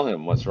tell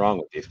him what's wrong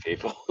with these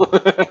people.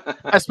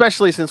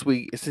 Especially since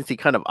he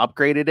kind of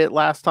upgraded it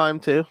last time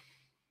too.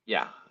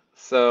 Yeah.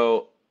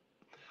 So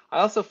I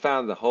also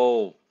found the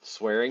whole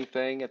swearing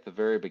thing at the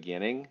very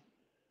beginning.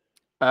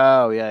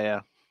 Oh,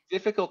 yeah.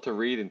 Difficult to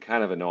read and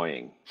kind of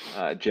annoying,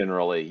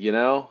 generally,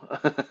 I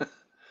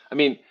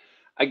mean,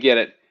 I get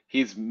it.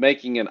 He's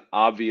making an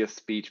obvious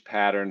speech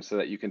pattern so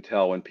that you can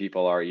tell when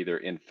people are either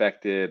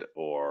infected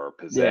or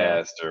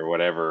possessed or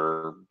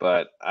whatever.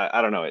 But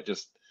I don't know. It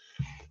just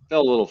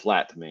felt a little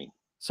flat to me.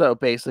 So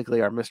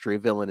basically, our mystery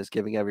villain is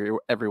giving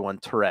everyone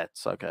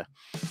Tourette's. Okay.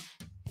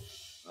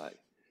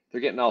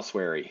 They're getting all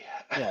sweary.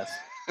 Yes.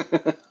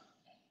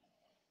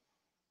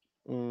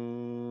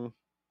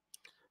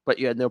 But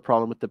you had no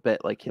problem with the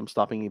bit, like him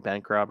stopping a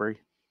bank robbery?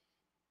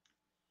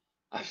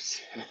 I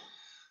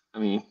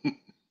mean,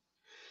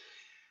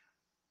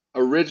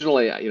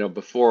 originally,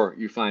 before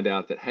you find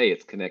out that, hey,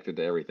 it's connected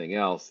to everything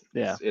else,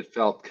 it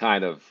felt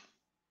kind of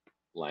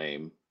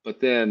lame.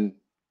 But then,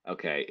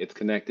 okay, it's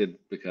connected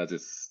because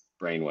it's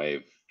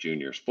Brainwave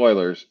Junior,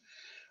 spoilers,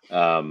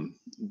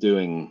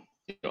 doing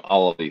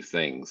all of these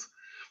things,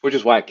 which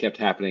is why it kept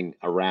happening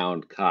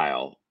around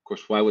Kyle. Of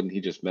course, why wouldn't he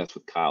just mess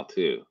with Kyle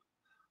too?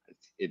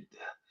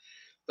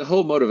 The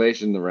whole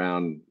motivation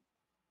around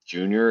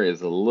Junior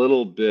is a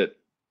little bit,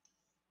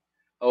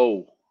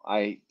 oh,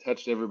 I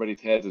touched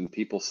everybody's heads and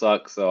people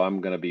suck, so I'm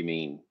gonna be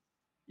mean.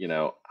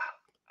 Okay.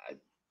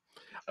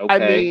 I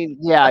mean,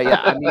 yeah.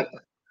 I mean,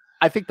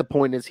 I think the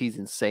point is he's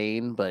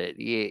insane, but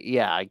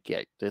yeah, I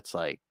get it's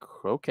like,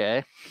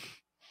 okay.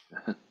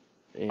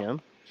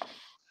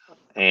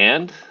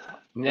 And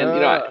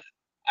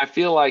I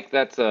feel like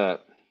that's and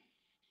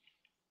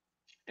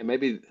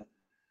maybe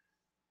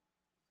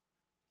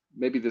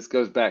this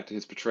goes back to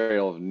his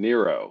portrayal of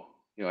Nero.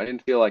 I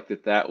didn't feel like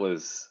that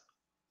was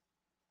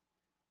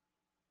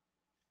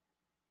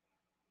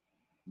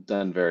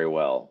done very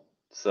well.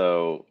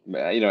 So,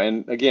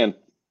 and again,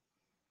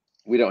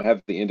 we don't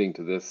have the ending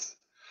to this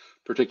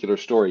particular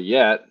story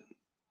yet,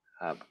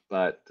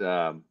 but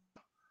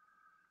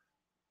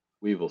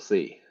we will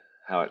see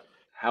how it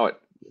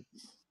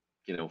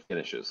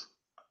finishes.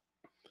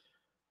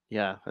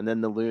 Yeah, and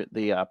then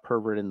the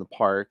pervert in the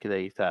park,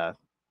 they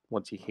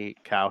once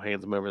Cal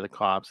hands him over to the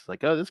cops, it's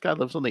like, oh, this guy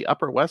lives on the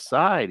Upper West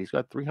Side. He's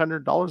got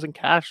 $300 in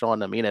cash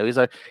on him. He's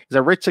a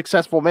rich,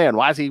 successful man.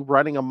 Why is he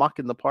running amok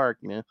in the park?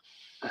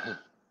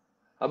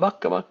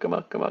 Amok.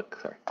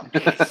 Sorry.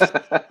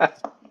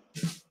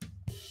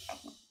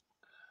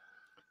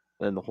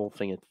 Then the whole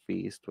thing at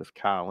Feast with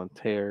Kyle and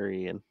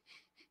Terry, and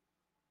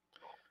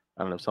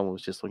I don't know if someone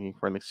was just looking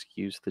for an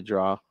excuse to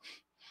draw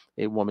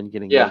a woman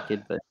getting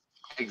naked, but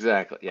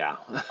exactly, yeah.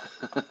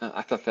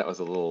 I thought that was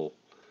a little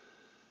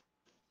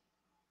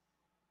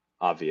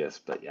obvious,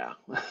 but yeah.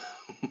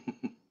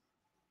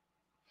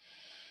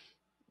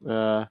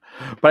 But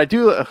I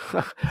do.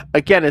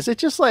 Again, is it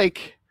just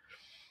like,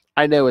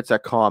 I know it's a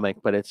comic,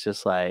 but it's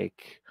just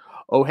like,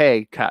 oh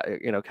hey,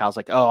 Cal's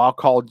like, oh, I'll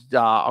call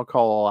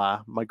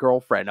my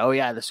girlfriend. Oh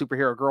yeah, the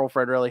superhero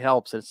girlfriend really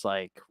helps. It's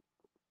like,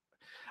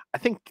 I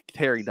think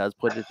Terry does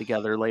put it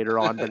together later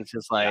on, but it's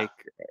just like,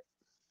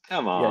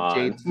 come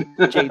on.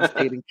 Jade's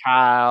dating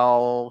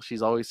Kyle.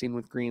 She's always seen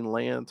with Green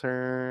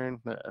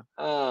Lantern.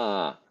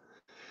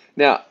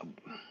 Now,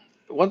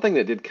 one thing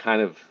that did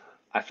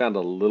I found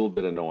a little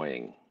bit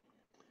annoying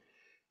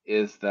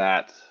is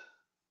that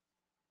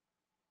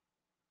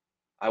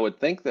I would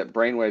think that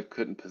Brainwave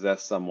couldn't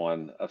possess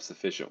someone of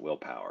sufficient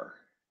willpower.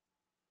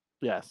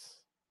 Yes.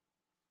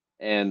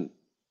 And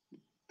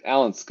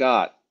Alan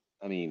Scott,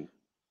 I mean,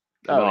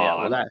 come on.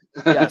 Yeah, well,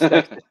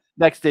 yes,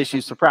 next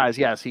issue, surprise.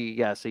 Yes,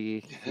 he's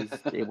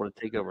able to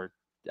take over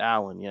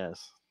Alan.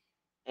 Yes.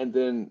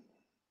 And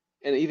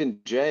even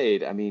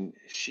Jade, I mean,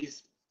 she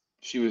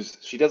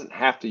doesn't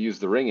have to use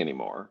the ring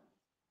anymore,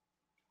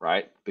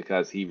 right?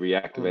 Because he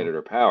reactivated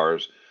her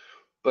powers,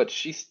 but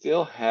she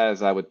still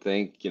has, I would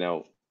think,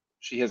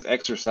 she has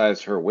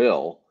exercised her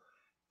will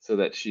so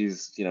that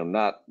she's,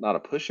 not a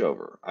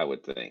pushover, I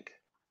would think.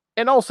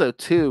 And also,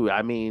 too,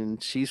 I mean,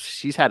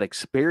 she's had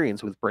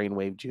experience with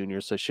Brainwave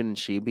Junior, so shouldn't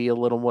she be a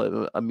little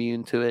more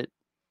immune to it?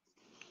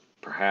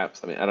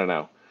 Perhaps. I mean, I don't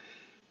know.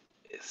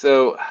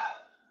 So,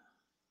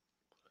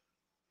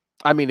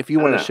 I mean, if you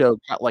want to show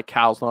like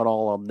Cal's not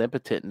all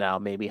omnipotent now,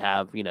 maybe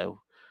have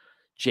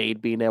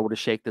Jade being able to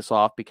shake this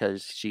off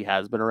because she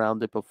has been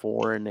around it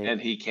before, and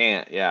he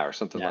can't, or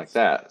something like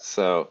that.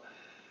 So,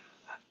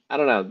 I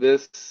don't know.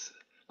 This,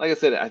 like I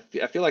said, I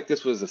feel like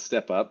this was a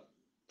step up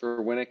for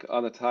Winnick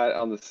on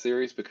the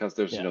series, because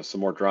there's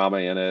some more drama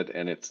in it,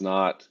 and it's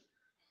not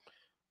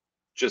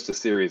just a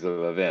series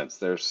of events.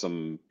 There's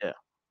some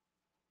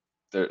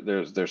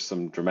there's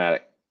some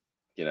dramatic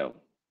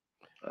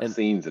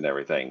scenes and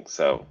everything.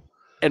 So,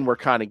 and we're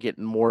kind of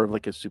getting more of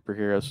like a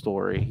superhero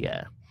story.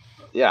 Yeah.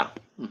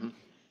 Mm-hmm.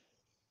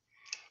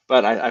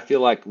 But I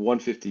feel like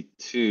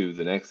 152,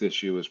 the next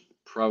issue, was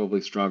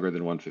probably stronger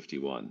than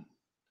 151.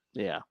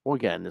 Yeah. Well,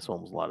 again, this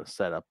one was a lot of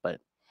setup, but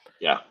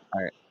yeah.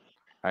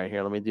 All right,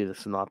 here, let me do the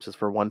synopsis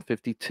for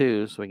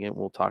 152. So again,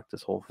 we'll talk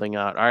this whole thing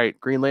out. All right,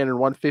 Green Lantern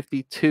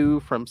 152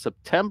 from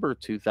September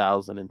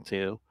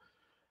 2002.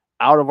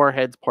 Out of Our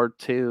Heads Part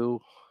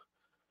 2.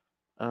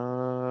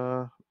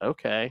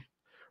 Okay.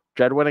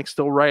 Jed Winnick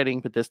still writing,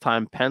 but this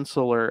time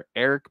penciler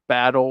Eric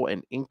Battle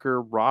and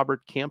inker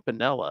Robert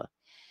Campanella.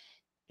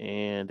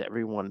 And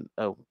everyone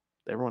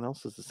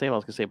else is the same, I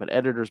was going to say, but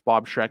editors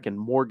Bob Schreck and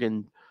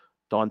Morgan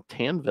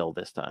Dontanville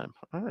this time.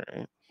 All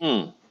right.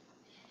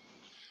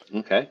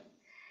 Okay.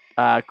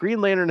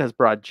 Green Lantern has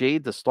brought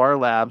Jade to Star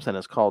Labs and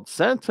has called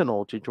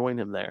Sentinel to join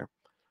him there.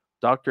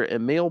 Dr.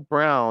 Emil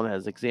Brown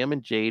has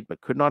examined Jade but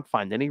could not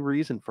find any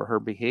reason for her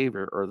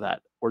behavior or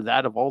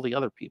that of all the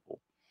other people.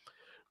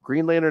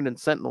 Green Lantern and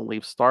Sentinel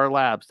leave Star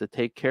Labs to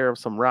take care of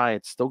some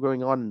riots still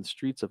going on in the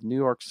streets of New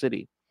York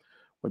City.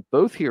 When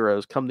both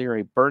heroes come near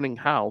a burning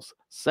house,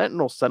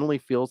 Sentinel suddenly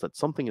feels that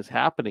something is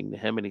happening to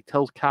him and he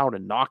tells Cal to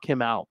knock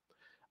him out.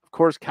 Of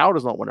course, Cal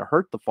does not want to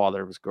hurt the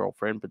father of his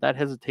girlfriend, but that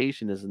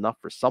hesitation is enough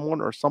for someone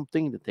or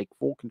something to take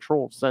full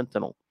control of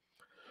Sentinel.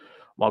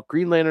 While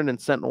Green Lantern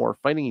and Sentinel are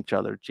fighting each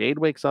other, Jade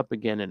wakes up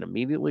again and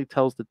immediately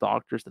tells the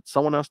doctors that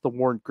someone has to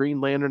warn Green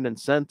Lantern and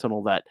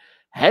Sentinel that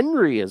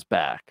Henry is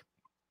back.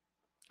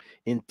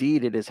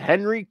 Indeed, it is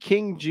Henry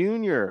King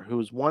Jr.,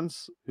 who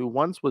once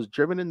was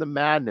driven into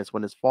madness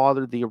when his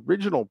father, the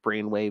original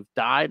Brainwave,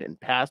 died and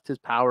passed his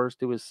powers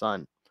to his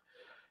son.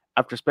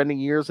 After spending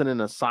years in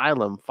an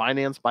asylum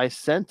financed by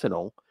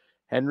Sentinel,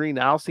 Henry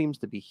now seems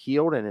to be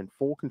healed and in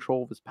full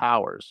control of his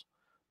powers.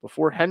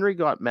 Before Henry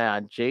got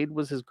mad, Jade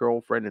was his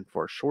girlfriend and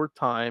for a short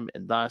time,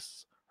 and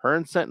thus her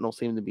and Sentinel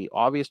seem to be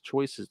obvious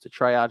choices to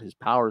try out his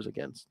powers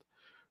against.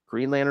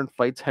 Green Lantern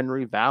fights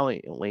Henry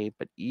valiantly,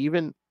 but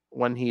even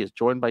when he is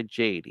joined by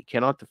Jade, he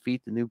cannot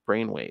defeat the new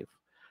Brainwave.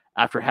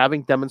 After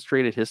having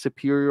demonstrated his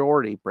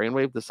superiority,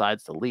 Brainwave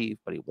decides to leave,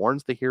 but he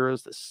warns the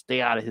heroes to stay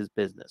out of his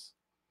business.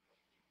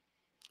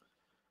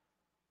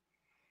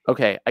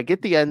 Okay, I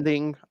get the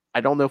ending. I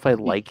don't know if I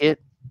like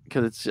it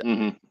because it's.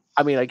 Mm-hmm.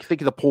 I mean, I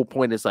think the whole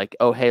point is like,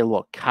 oh, hey,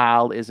 look,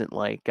 Kyle isn't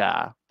like.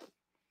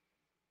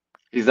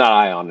 He's not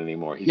Ion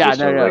anymore. He's just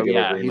a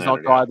regular Green he's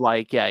Lantern. not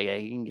godlike. Yeah,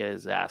 he can get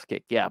his ass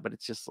kicked. Yeah, but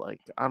it's just like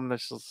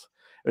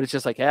it's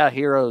just like, yeah,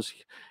 heroes,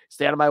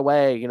 stay out of my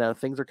way. You know,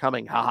 things are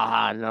coming. Ha ha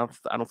ha. And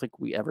I don't think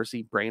we ever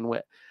see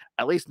Brainwave,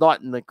 at least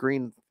not in the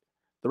Green.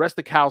 The rest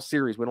of the Kyle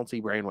series, we don't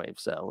see Brainwave,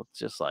 so it's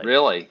just like,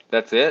 really,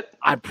 that's it.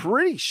 I'm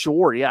pretty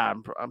sure. Yeah,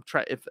 I'm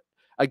trying. If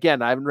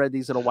again, I haven't read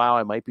these in a while,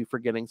 I might be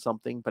forgetting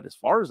something. But as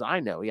far as I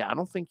know, yeah, I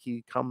don't think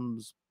he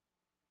comes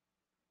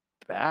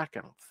back. I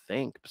don't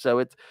think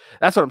so.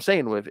 That's what I'm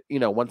saying. With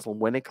once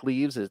Winnick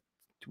leaves, do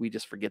we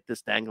just forget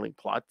this dangling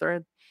plot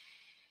thread?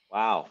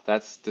 Wow,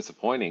 that's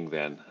disappointing.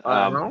 Then,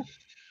 I don't know.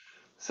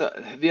 So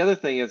the other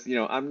thing is,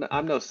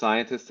 I'm no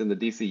scientist in the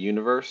DC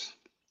universe.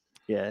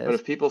 Yeah. But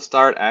if people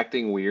start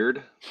acting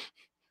weird,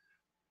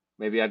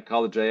 maybe I'd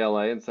call the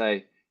JLA and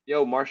say,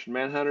 "Yo, Martian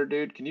Manhunter,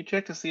 dude, can you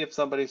check to see if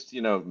somebody's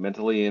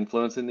mentally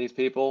influencing these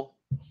people?"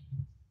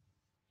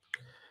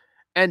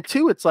 And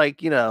two, it's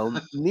like,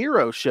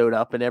 Nero showed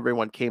up and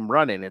everyone came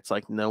running. It's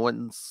like no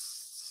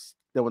one's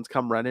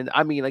come running.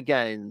 I mean,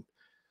 again,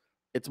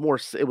 it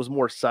was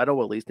more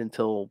subtle, at least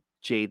until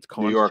Jade's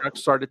construct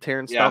started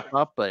tearing stuff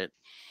up. But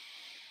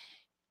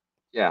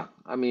yeah,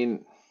 I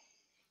mean,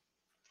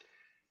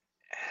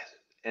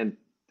 and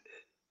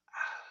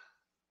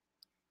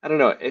I don't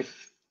know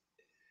if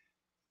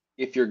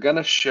you're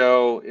gonna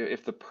show,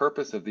 if the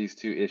purpose of these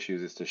two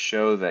issues is to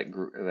show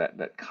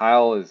that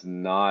Kyle is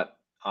not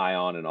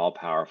Ion and all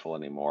powerful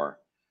anymore,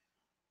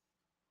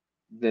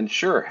 then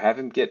sure, have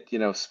him get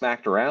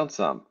smacked around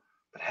some,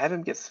 but have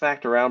him get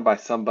smacked around by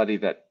somebody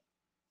that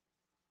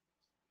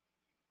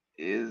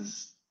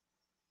is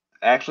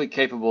actually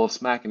capable of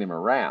smacking him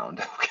around.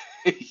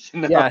 Okay,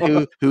 yeah,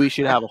 who he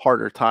should have a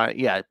harder time.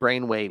 Yeah,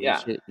 Brainwave.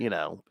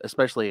 Yeah.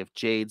 Especially if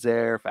Jade's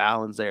there, if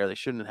Alan's there, they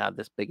shouldn't have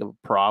this big of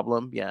a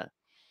problem. Yeah.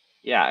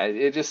 Yeah,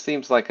 it just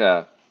seems like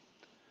a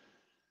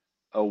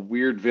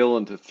weird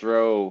villain to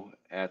throw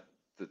at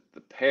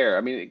the pair.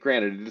 I mean,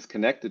 granted, it is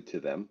connected to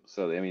them,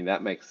 so I mean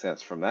that makes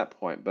sense from that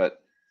point.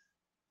 But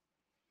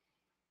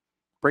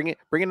bring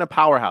in a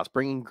powerhouse.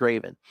 Bring in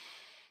Graven.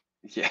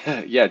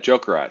 Yeah,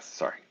 Joker eyes.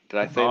 Sorry, did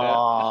I say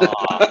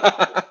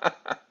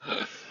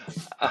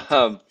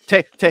that?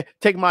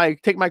 Take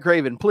my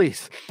Graven,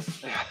 please.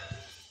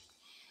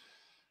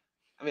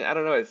 I mean, I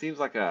don't know. It seems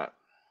like I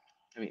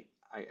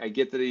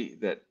get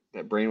that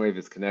Brainwave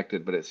is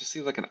connected, but it just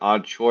seems like an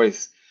odd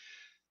choice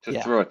to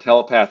throw a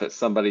telepath at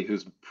somebody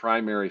whose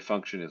primary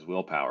function is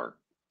willpower.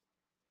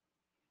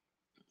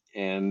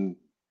 And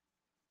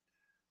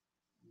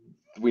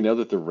we know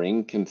that the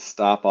ring can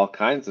stop all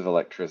kinds of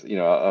electricity,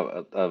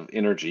 of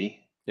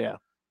energy. Yeah.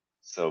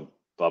 So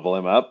bubble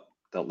him up.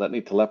 Don't let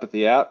any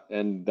telepathy out,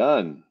 and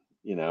done.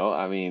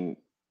 I mean,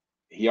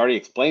 he already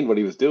explained what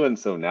he was doing,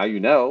 so now you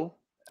know.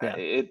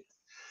 Yeah.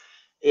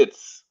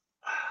 It's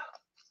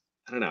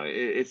I don't know.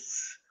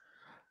 It's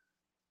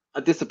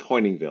a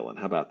disappointing villain.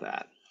 How about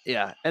that?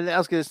 Yeah, and I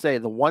was gonna say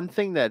the one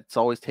thing that's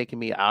always taken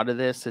me out of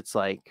this, it's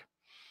like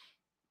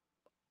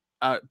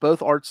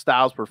both art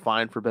styles were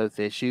fine for both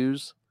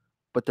issues,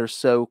 but they're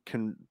so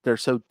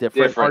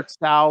different art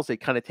styles. It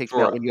kind of takes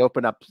me out when you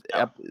open up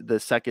the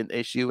second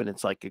issue and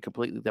it's like a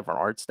completely different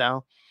art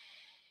style.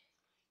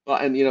 Well,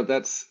 and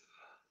that's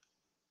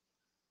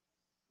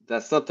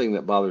something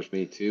that bothers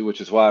me too,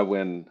 which is why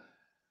when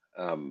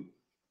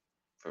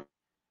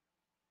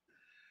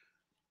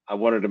I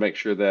wanted to make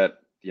sure that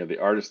the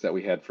artist that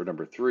we had for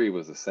number 3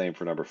 was the same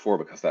for number 4,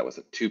 because that was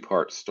a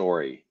 2-part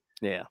story.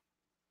 Yeah.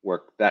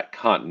 Where that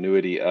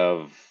continuity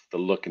of the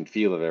look and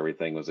feel of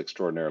everything was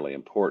extraordinarily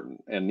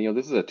important. And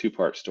this is a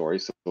 2-part story,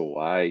 so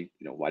why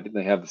didn't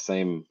they have the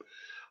same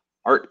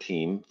art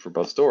team for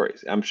both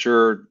stories? I'm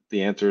sure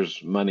the answer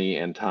is money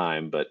and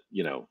time, but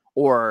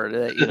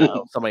or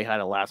somebody had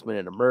a last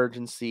minute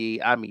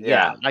emergency. I mean,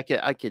 yeah, I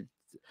could.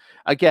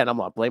 Again, I'm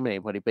not blaming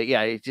anybody, but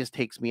yeah, it just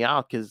takes me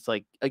out because it's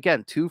like,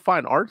 again, 2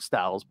 fine art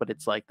styles, but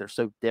it's like they're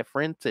so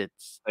different.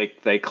 It's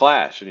they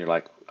clash, and you're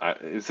like,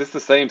 is this the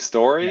same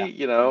story?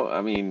 Yeah.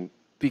 I mean,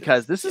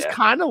 because this is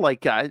kind of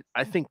like I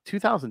think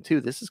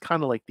 2002. This is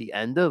kind of like the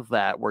end of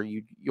that, where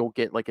you'll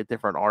get like a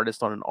different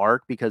artist on an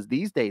arc, because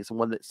these days,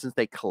 since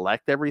they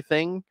collect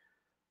everything,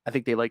 I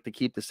think they like to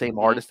keep the same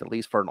artist at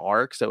least for an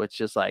arc. So it's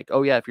just like,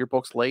 oh yeah, if your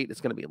book's late,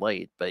 it's going to be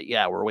late. But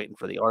yeah, we're waiting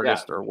for the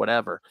artist or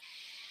whatever.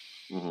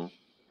 Mm-hmm.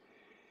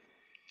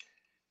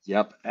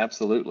 Yep,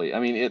 absolutely. I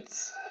mean,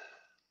 it's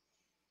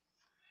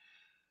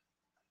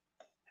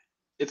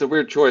a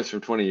weird choice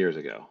from 20 years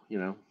ago, you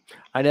know.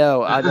 I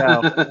know.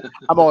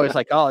 I'm always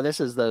like, oh, this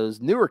is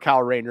those newer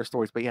Kyle Rayner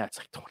stories, but yeah, it's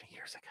like 20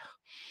 years ago.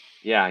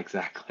 Yeah,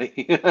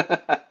 exactly.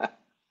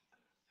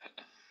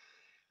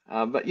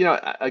 But you know,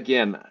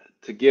 again,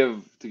 to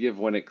give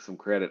Winnick some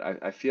credit,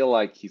 I feel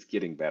like he's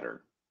getting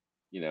better.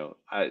 You know,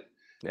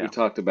 we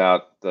talked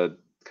about the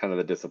kind of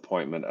the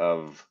disappointment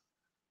of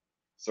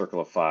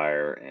Circle of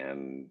Fire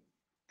and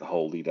the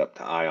whole lead up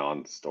to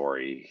Ion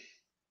story,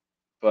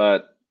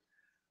 but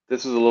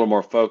this was a little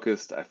more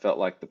focused. I felt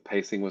like the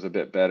pacing was a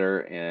bit better,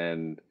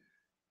 and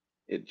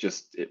it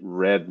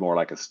read more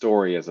like a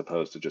story as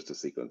opposed to just a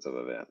sequence of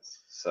events.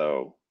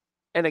 So,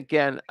 and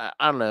again, I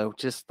don't know,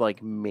 just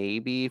like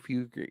maybe if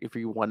you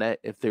want to,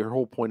 if their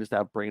whole point is to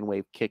have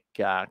Brainwave kick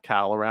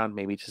Kyle around,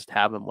 maybe just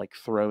have him like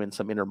throw in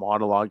some inner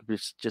monologue,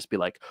 just be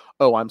like,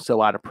 oh, I'm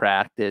so out of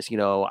practice, you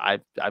know,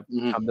 I've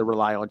come to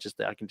rely on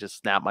I can just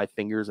snap my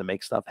fingers and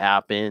make stuff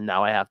happen.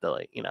 Now I have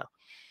to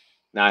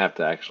now I have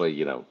to actually,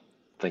 you know,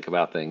 think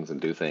about things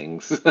and do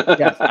things.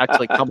 Yes,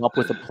 actually come up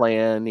with a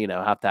plan, you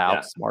know, have to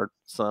outsmart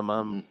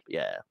some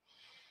yeah.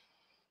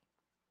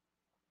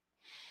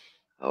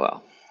 Oh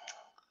well.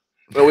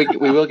 Well,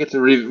 we will get to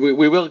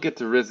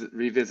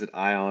revisit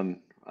Ion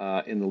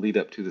in the lead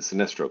up to the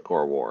Sinestro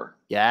Corps War.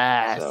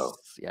 Yes. So.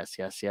 Yes.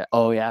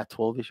 Oh yeah,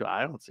 12-issue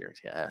Ion series.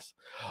 Yes.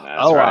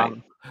 That's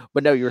right.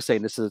 But no, you were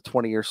saying this is a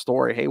 20-year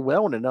story. Hey,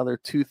 well, in another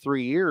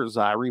 2-3 years,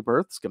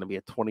 Rebirth's going to be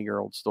a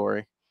 20-year-old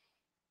story.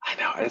 I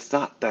know,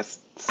 that's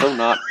so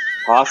not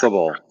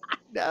possible.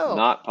 No,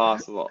 not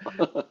possible.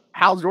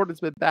 Hal Jordan's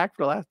been back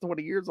for the last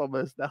 20 years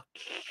almost now.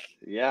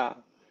 Yeah,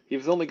 he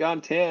was only gone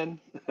 10.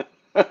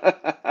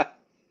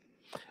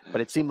 But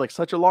it seemed like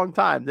such a long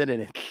time,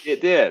 didn't it? It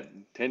did.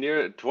 10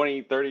 years,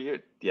 20, 30 years.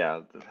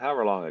 Yeah,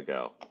 however long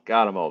ago.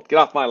 God, I'm old. Get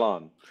off my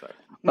lawn. Sorry.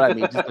 But I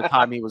mean, just the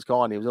time he was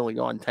gone, he was only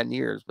gone 10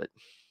 years. But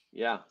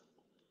yeah.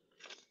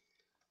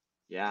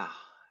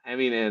 I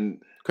mean,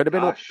 and could have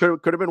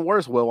been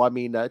worse. Will, I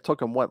mean, it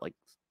took him what, like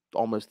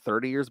almost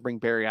 30 years to bring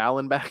Barry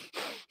Allen back.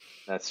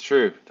 That's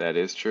true. That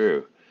is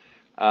true.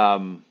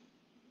 How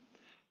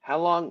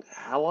long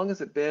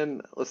has it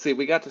been? Let's see.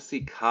 We got to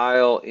see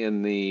Kyle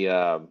in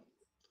the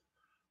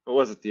what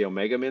was it? The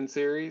Omega Men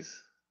series.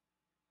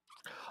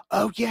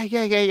 Oh yeah.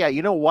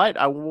 You know what?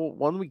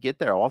 When we get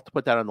there, I'll have to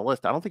put that on the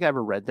list. I don't think I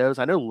ever read those.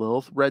 I know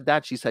Lilith read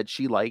that. She said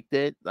she liked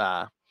it.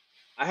 I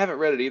haven't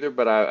read it either,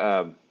 but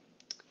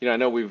you know, I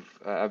know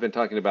I've been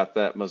talking about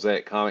that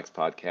Mosaic Comics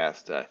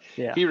podcast.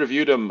 He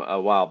reviewed them a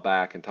while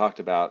back and talked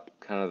about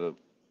kind of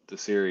the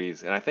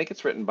series, and I think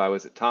it's written by,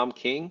 was it Tom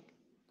King?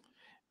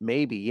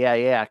 Maybe,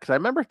 yeah. Because I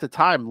remember at the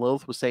time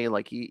Lilith was saying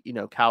like, you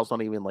know, Cal's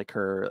not even like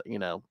her, you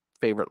know,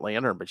 favorite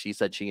Lantern, but she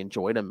said she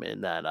enjoyed him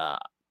in that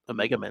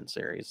Omega Men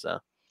series. So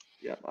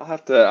yeah, I'll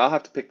have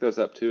to pick those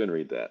up too and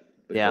read that,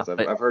 because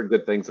I've heard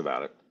good things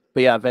about it.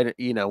 But yeah,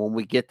 you know, when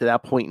we get to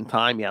that point in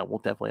time, yeah, we'll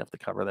definitely have to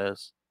cover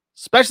those,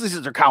 especially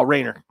since they're Kyle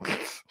Rayner.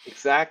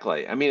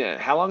 Exactly. I mean,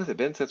 how long has it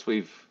been since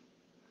we've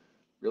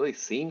really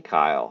seen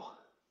Kyle?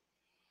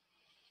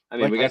 I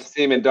mean, we got to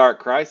see him in Dark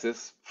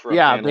Crisis.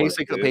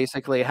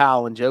 Basically,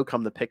 Hal and Joe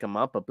come to pick him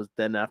up, but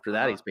then after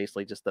that, he's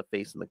basically just the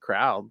face in the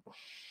crowd.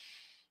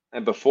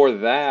 And before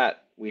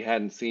that, we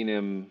hadn't seen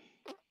him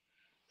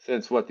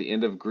since what, the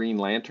end of Green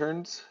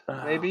Lanterns,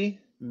 maybe?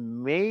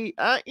 You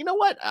know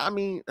what? I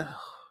mean,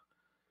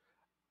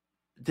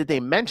 did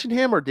they mention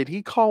him, or did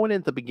he call in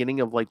at the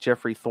beginning of like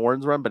Jeffrey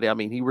Thorne's run? But I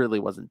mean, he really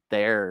wasn't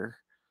there.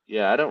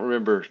 Yeah, I don't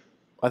remember.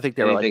 I think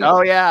they were like,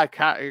 "Oh yeah,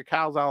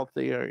 Kyle's out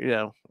there, you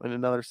know, in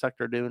another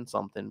sector doing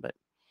something." But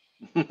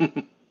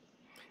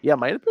yeah, it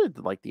might have been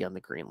like the end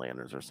of Green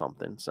Lanterns or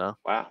something. So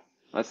wow,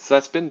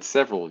 that's been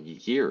several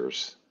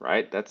years,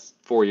 right? That's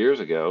 4 years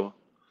ago,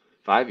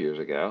 5 years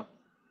ago.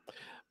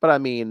 But I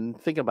mean,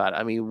 think about it.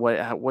 I mean,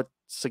 what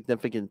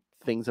significant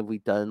things have we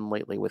done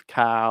lately with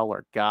Kyle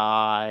or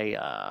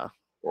Guy?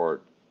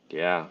 Or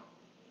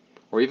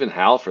even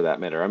Hal for that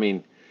matter. I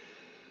mean,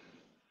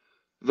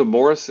 the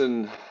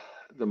Morrison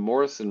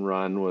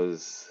run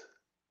was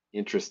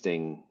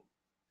interesting,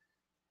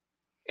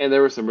 and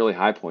there were some really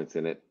high points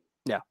in it.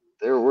 Yeah,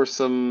 there were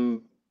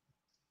some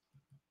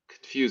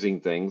confusing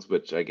things,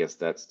 which I guess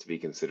that's to be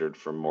considered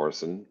from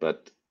Morrison.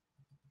 But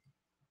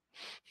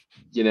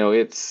you know,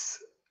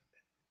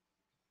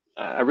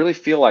 I really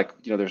feel like,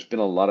 you know, there's been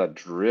a lot of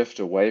drift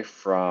away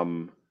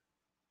from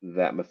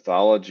that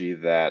mythology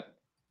that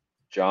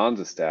John's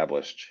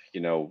established,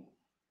 you know,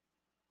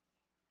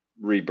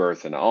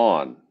 Rebirth and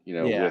on, you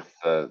know,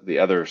 with the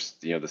others,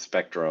 you know, the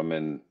Spectrum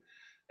and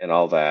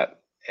all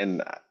that.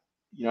 And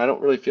you know, I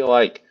don't really feel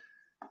like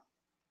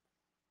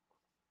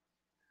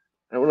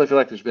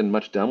there's been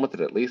much done with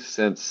it, at least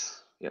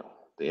since,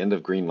 the end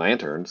of Green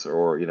Lanterns,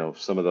 or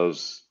some of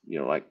those,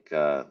 like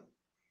I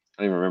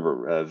don't even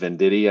remember,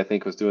 Venditti, I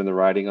think, was doing the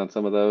writing on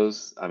some of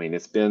those. I mean,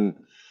 it's been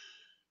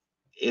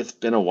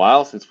a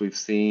while since we've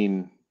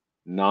seen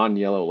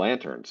non-Yellow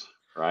Lanterns,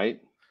 right?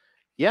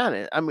 Yeah,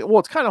 and I mean, well,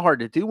 it's kind of hard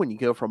to do when you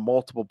go from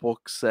multiple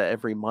books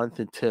every month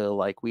until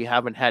like we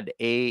haven't had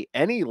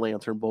any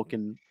Lantern book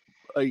in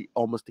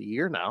almost a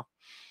year now.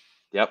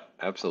 Yep,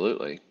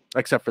 absolutely.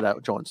 Except for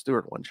that John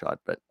Stewart one shot,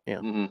 but yeah.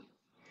 Mm-hmm.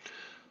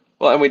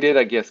 Well, and we did,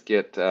 I guess,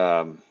 get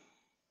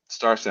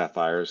Star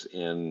Sapphires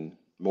in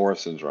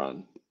Morrison's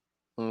run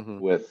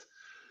with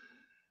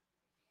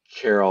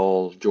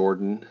Carol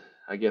Jordan,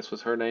 I guess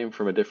was her name,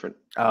 from a different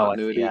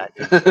continuity. I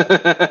think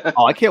so.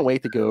 I can't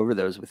wait to go over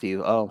those with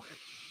you.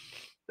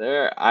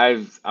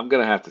 I'm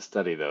gonna have to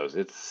study those.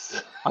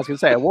 I was gonna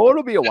say, well,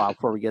 it'll be a while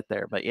before we get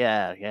there, but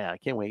yeah, I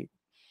can't wait.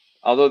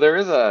 Although there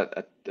is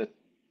a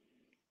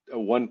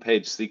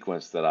 1-page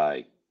sequence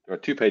or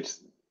 2-page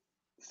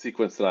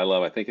sequence that I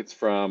love. I think it's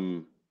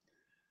from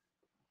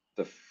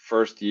the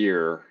first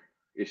year,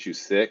 issue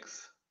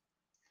 6,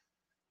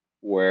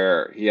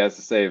 where he has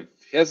to save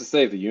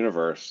the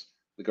universe.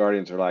 The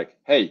Guardians are like,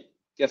 "Hey,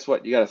 guess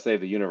what? You got to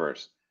save the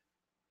universe.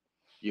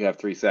 You have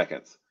 3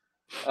 seconds."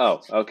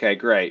 Oh, okay,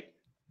 great.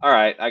 All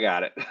right, I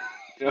got it.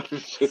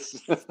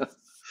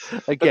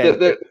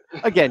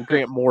 Again,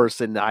 Grant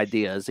Morrison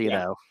ideas, you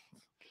know.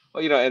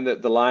 Well, and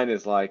the line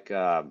is like,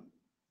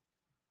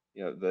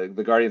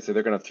 the Guardians say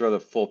they're going to throw the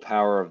full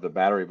power of the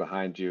battery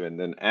behind you, and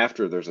then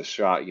after there's a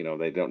shot,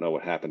 they don't know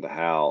what happened to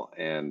Hal,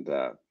 and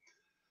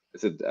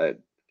it's a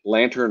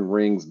lantern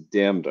rings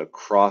dimmed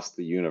across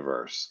the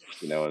universe,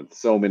 and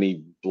so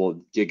many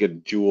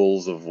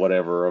gigajoules of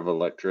whatever of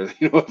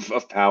electricity,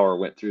 of power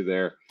went through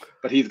there,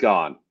 but he's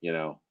gone,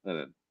 and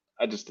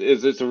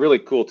it's a really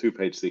cool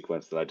 2-page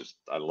sequence that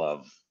I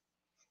love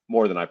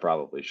more than I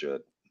probably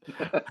should.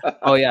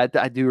 Oh yeah,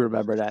 I do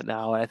remember that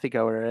now. I think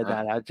I would have read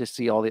that.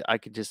 I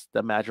could just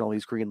imagine all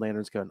these Green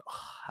Lanterns going,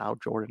 "Oh, Hal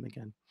Jordan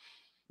again."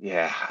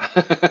 Yeah.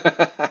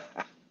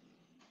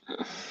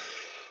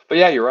 But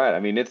yeah, you're right. I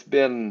mean, it's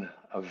been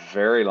a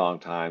very long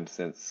time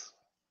since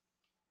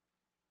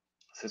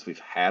we've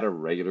had a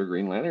regular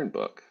Green Lantern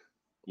book,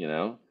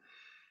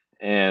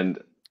 and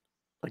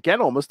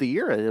again, almost a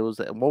year. It was,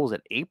 what was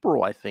it?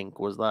 April, I think,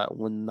 was that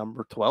when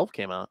number 12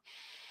 came out.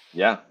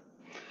 Yeah.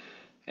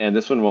 And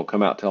this one won't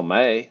come out till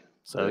May.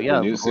 So the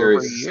yeah, new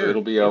series, so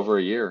it'll be over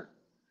a year.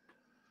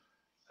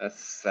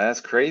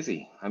 That's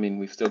crazy. I mean,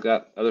 we've still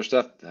got other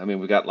stuff. I mean,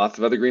 we've got lots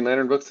of other Green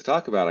Lantern books to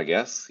talk about, I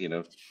guess,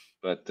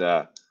 but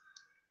a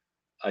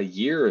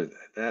year,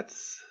 I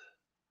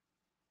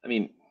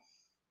mean,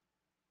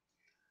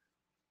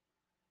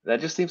 that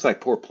just seems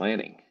like poor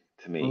planning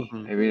to me.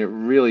 I mean, it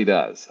really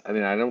does. I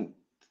mean,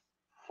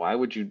 why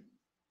would you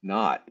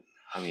not?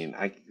 I mean,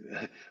 I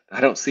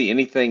don't see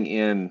anything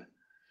in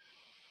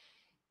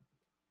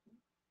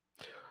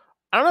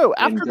I don't know.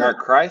 After Dark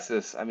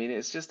Crisis, I mean,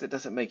 it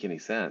doesn't make any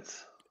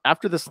sense.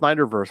 After the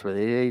Snyderverse, where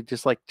they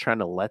just like trying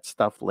to let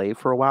stuff lay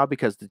for a while,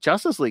 because the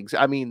Justice League,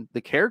 I mean, the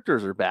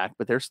characters are back,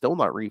 but they're still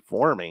not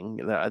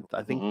reforming. I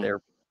think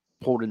they're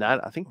pulled in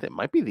that. I think that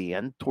might be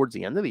towards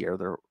the end of the year.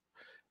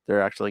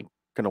 They're actually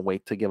going to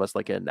wait to give us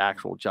like an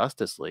actual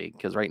Justice League,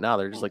 because right now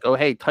they're just like, "Oh,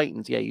 hey,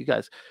 Titans, yeah, you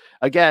guys."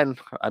 Again,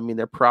 I mean,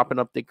 they're propping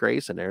up Dick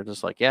Grayson. They're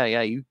just like,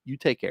 "Yeah, you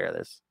take care of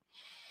this,"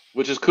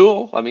 which is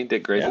cool. I mean,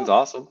 Dick Grayson's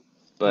awesome,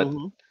 but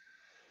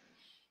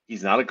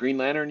he's not a Green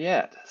Lantern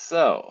yet.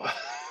 So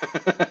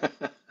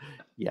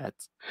yet,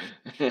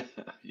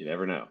 you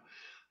never know.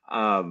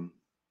 I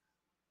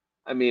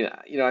mean,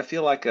 I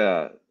feel like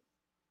a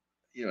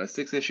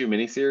 6-issue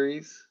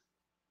miniseries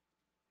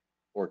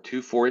or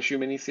 2 4-issue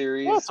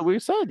miniseries. Well, so we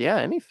said, yeah,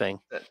 anything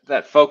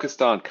that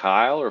focused on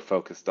Kyle or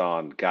focused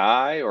on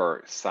Guy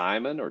or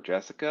Simon or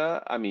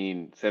Jessica. I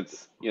mean,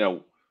 since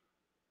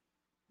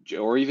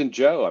or even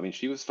Joe. I mean,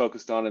 she was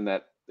focused on in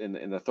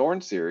the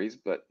Thorn series,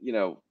 but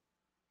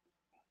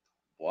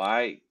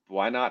why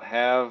not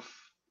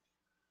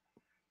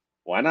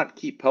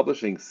keep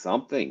publishing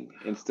something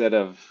instead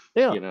of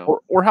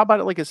or how about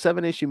it like a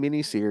 7-issue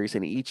miniseries,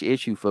 and each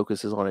issue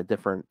focuses on a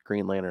different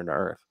Green Lantern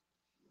Earth?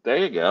 There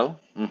you go.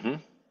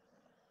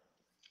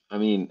 I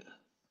mean,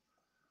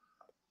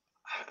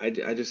 I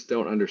just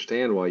don't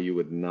understand why you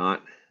would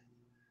not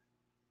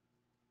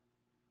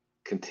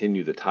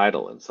continue the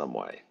title in some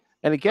way.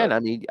 And again, I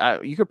mean,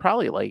 you could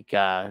probably like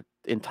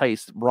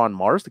entice Ron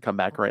Mars to come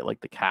back, right?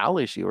 Like the Cal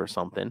issue or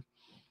something.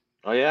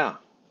 Oh yeah.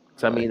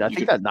 So I mean, I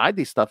think that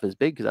 90s stuff is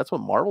big, because that's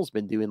what Marvel's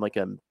been doing, like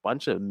a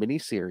bunch of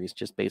miniseries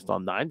just based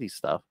on 90s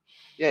stuff.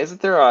 Yeah,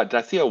 isn't there did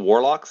I see a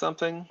Warlock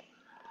something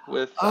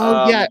with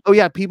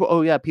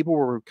people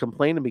were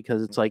complaining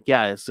because it's like,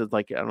 it's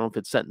like, I don't know if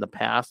it's set in the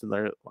past, and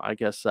they're, I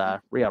guess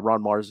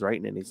Ron Mars is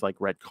writing, and he's like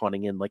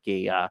retconning in like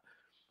a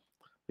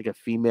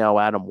female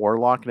Adam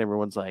Warlock, and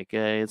everyone's like,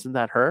 isn't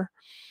that her?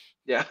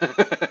 Yeah.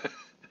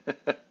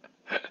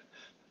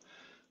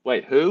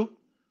 Wait, who?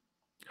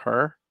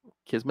 Her?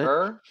 Kismet?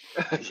 Her?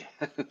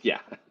 Yeah.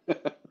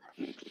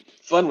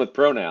 Fun with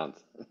pronouns.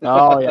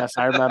 Oh yes,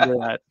 I remember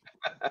that.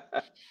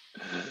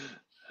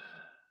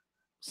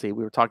 See,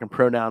 we were talking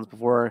pronouns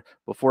before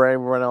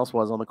everyone else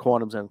was on the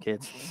Quantum Zone,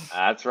 kids.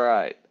 That's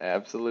right.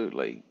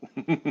 Absolutely.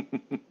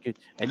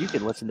 And you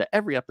can listen to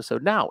every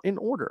episode now in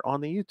order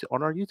on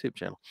our YouTube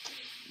channel.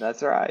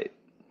 That's right.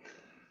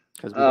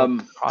 Because we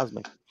love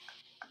Cosmic.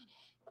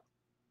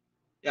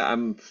 Yeah,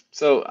 I'm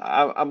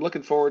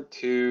looking forward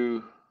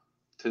to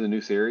the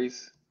new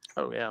series.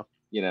 Oh yeah.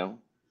 You know,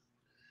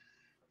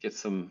 get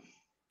some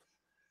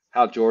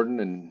Hal Jordan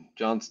and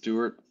Jon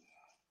Stewart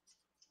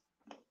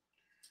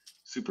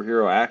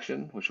superhero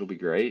action, which will be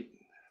great.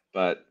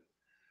 But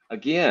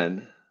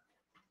again,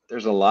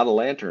 there's a lot of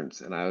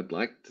lanterns, and I would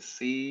like to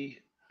see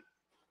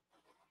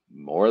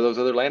more of those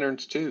other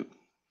lanterns too.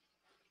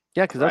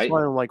 Yeah, because that's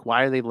why I'm like,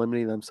 why are they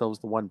limiting themselves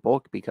to one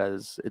book?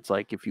 Because it's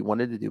like if you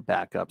wanted to do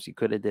backups, you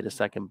could have did a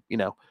second,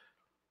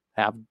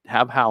 have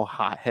Hal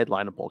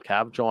headline a book,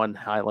 have John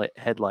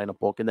headline a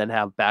book, and then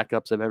have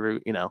backups of every,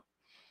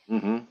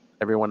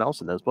 everyone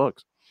else in those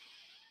books.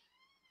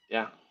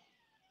 Yeah.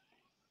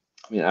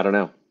 I mean, I don't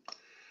know.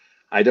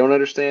 I don't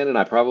understand, and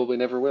I probably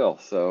never will.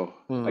 So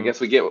I guess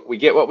we get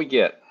what we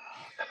get.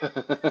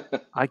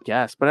 I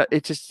guess, but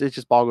it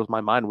just boggles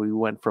my mind. We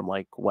went from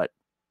like what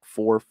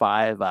 4 or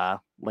 5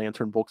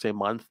 lantern books a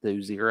month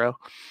to 0.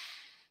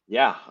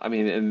 Yeah, I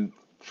mean, and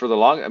for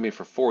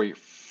 4 years,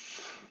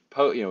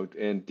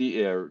 and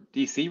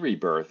DC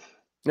Rebirth,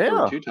 there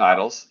were 2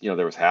 titles.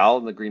 There was Hal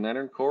and the Green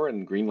Lantern Corps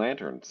and Green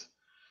Lanterns.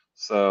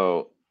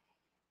 So,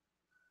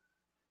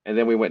 and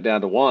then we went down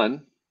to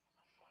 1.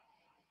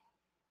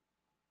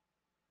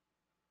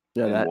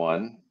 Yeah, and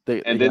 1,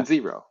 and then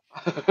 0.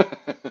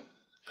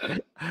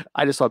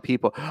 I just saw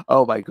people.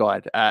 Oh my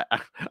god!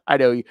 I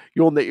know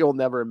you'll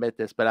never admit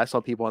this, but I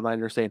saw people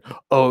online that are saying,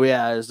 "Oh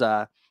yeah,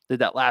 did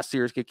that last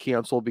series get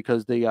canceled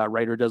because the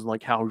writer doesn't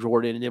like Hal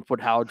Jordan and didn't put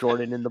Hal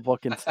Jordan in the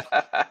book and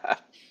stuff?"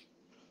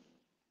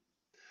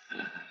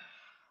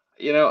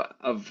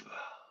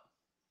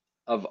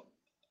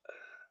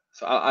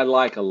 So I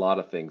like a lot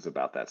of things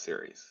about that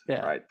series.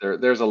 Yeah. Right.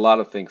 There's a lot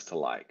of things to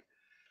like.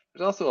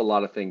 There's also a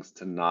lot of things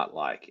to not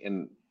like,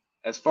 and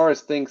as far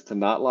as things to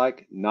not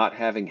like, not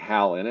having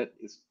Hal in it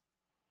is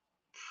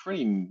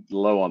pretty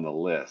low on the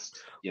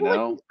list,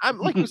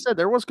 Like you said,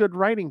 there was good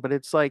writing, but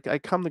it's like I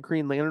come to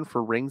Green Lantern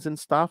for rings and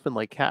stuff, and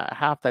like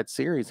half that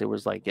series, it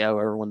was like, yeah,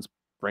 everyone's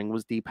ring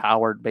was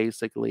depowered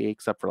basically,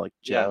 except for like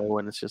Joe,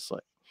 and it's just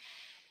like,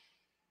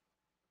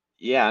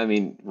 yeah, I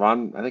mean,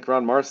 I think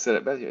Ron Mars said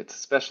it best. It's a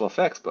special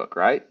effects book,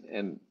 right?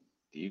 And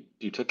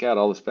you took out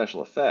all the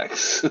special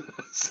effects,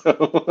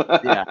 so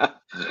yeah.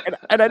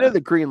 And I know the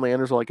Green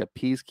Lanterns are like a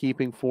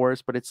peacekeeping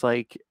force, but it's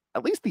like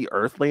at least the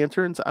Earth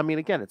Lanterns. I mean,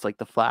 again, it's like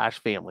the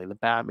Flash family, the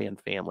Batman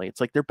family.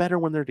 It's like they're better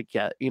when they're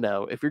together.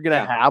 If you're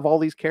gonna have all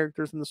these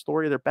characters in the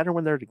story, they're better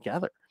when they're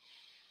together.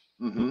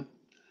 Mm-hmm.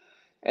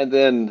 And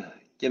then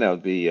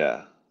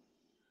the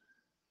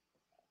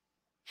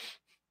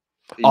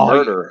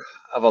murder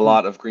of a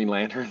lot of Green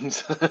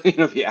Lanterns,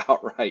 the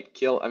outright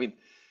kill. I mean,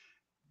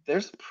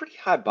 there's a pretty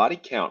high body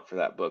count for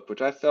that book,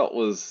 which I felt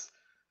was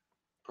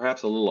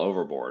perhaps a little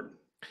overboard.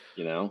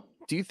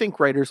 Do you think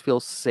writers feel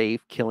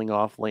safe killing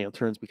off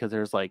lanterns because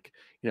there's like,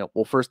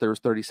 first there was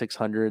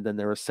 3,600, then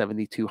there was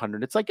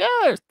 7,200. It's like,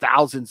 there's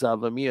thousands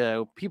of them.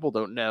 People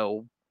don't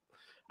know.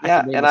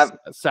 Yeah, and a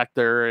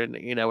sector and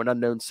an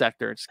unknown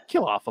sector. Just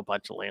kill off a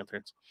bunch of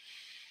lanterns.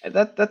 And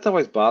that's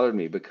always bothered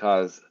me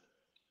because,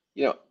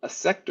 a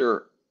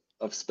sector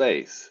of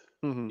space.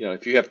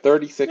 If you have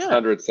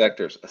 3,600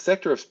 sectors, a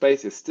sector of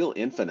space is still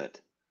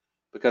infinite.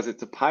 Because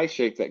it's a pie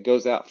shape that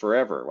goes out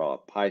forever. Well, a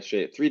pie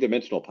shape,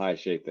 3-dimensional pie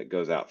shape that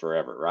goes out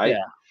forever, right?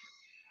 Yeah.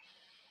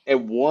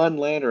 And one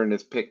lantern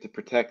is picked to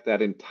protect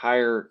that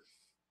entire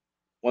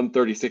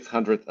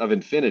 1/3600th of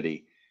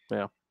infinity.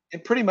 Yeah.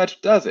 It pretty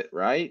much does it,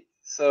 right?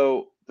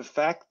 So the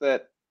fact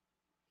that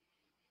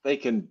they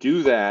can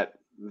do that,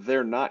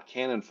 they're not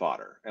cannon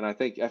fodder. And I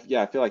think, I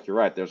feel like you're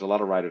right. There's a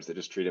lot of writers that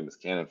just treat him as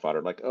cannon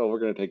fodder. Like, oh, we're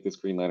going to take this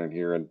Green Lantern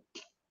here and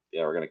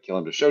we're going to kill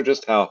him to show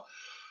just how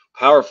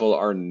powerful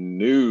our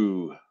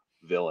new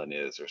villain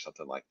is or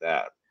something like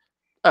that.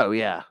 Oh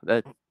yeah,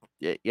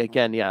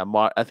 again, yeah.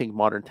 I think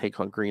modern take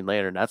on Green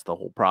Lantern, that's the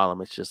whole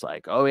problem. It's just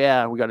like, oh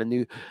yeah, we got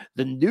the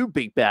new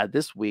big bad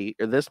this week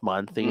or this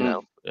month. He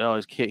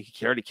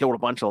already killed a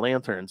bunch of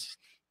lanterns.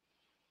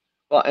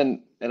 Well,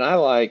 and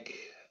I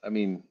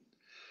mean,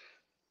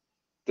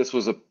 this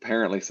was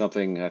apparently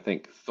something I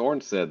think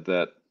Thorne said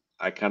that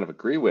I kind of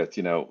agree with.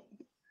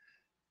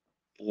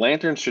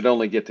 Lanterns should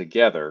only get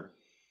together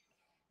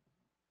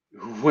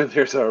when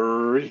there's a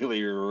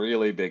really,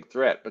 really big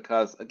threat,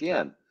 because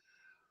again,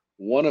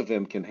 one of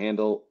them can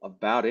handle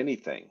about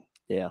anything.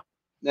 Yeah.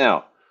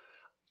 Now,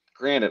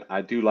 granted,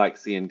 I do like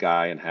seeing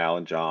Guy and Hal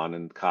and John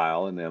and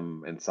Kyle and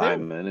them and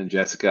Simon and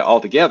Jessica all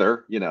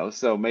together,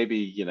 so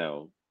maybe,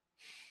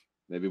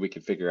 maybe we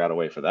can figure out a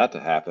way for that to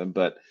happen.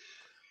 But,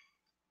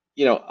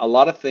 a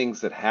lot of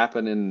things that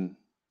happen in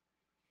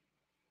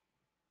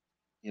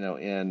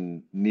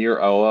near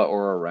Oa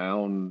or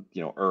around,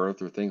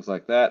 Earth or things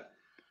like that,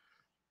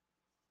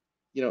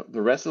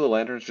 the rest of the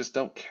lanterns just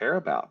don't care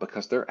about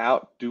because they're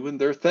out doing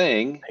their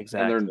thing.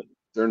 Exactly. And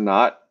they're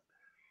not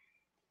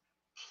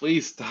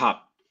please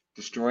stop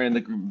destroying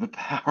the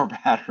power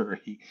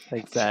battery.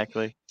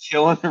 Exactly.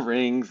 Killing the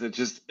rings.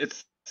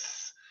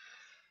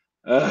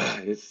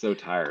 It's so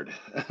tired.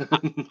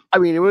 I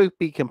mean, it would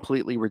be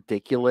completely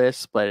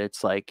ridiculous, but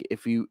it's like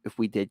if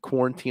we did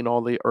quarantine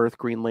all the Earth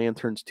Green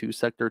Lanterns to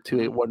Sector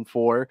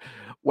 2814,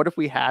 what if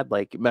we had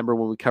like remember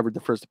when we covered the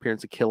first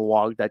appearance of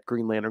Kilowog, that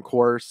Green Lantern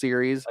Corps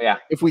series? Oh, yeah.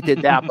 If we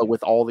did that, but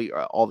with all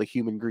the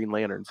human Green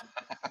Lanterns.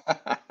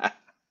 I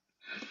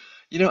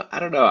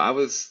don't know.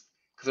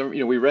 Because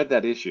we read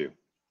that issue,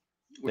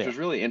 which was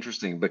really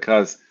interesting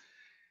because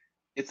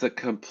it's a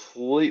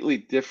completely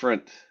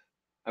different.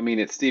 I mean,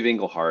 it's Steve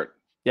Englehart.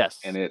 Yes.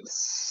 And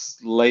it's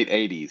late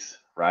 80s,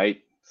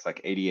 right? It's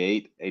like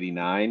 88,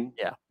 89.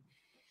 Yeah.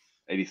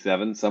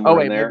 87,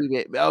 somewhere in there.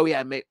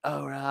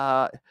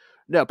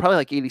 No, probably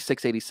like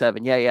 86,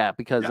 87. Yeah,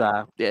 because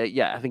I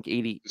think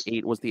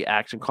 88 was the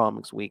Action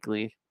Comics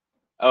Weekly.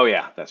 Oh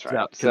yeah, that's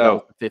right. Because that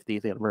was the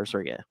 50th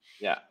anniversary, yeah.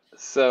 Yeah.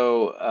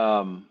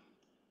 So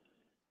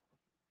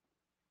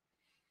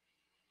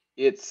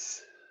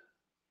it's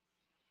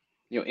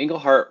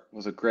Englehart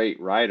was a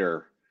great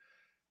writer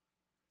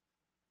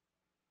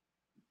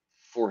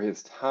for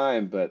his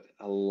time, but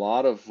a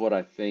lot of what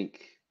I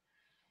think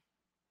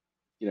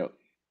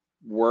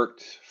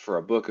worked for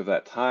a book of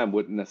that time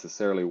wouldn't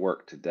necessarily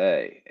work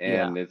today.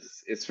 And it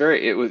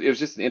was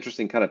just an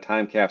interesting kind of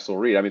time capsule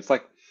read. I mean, it's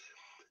like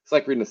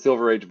reading a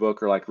Silver Age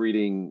book or like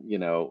reading,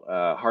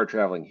 Hard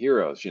Traveling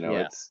Heroes.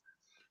 It's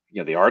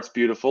the art's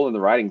beautiful and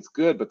the writing's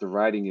good, but the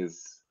writing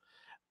is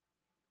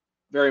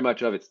very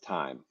much of its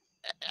time.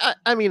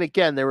 I mean,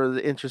 again, there were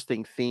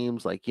interesting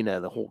themes like,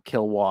 the whole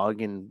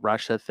Kilowog and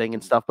Russia thing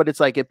and stuff, but it's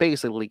like it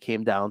basically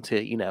came down to,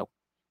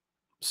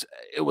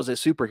 it was a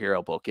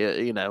superhero book.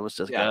 It was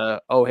just here's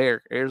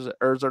an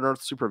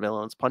Earth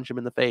supervillain. Let's punch him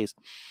in the face.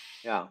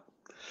 Yeah.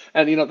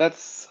 And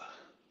that's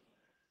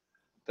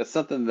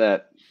something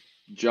that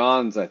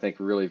John's, I think,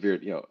 really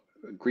veered.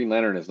 Green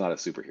Lantern is not a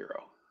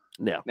superhero.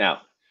 No.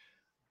 Now,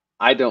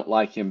 I don't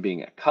like him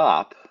being a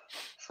cop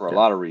for a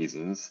lot of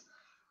reasons,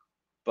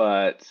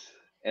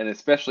 and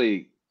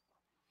especially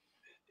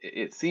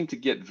it seemed to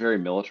get very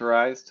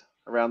militarized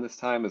around this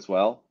time as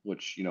well,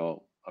 which,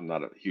 I'm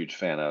not a huge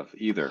fan of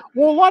either.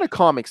 Well, a lot of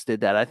comics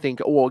did that. I think,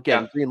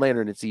 Green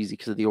Lantern, it's easy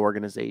because of the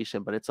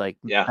organization, but it's like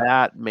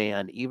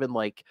Batman, even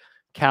like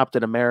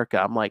Captain America.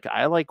 I'm like,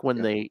 I like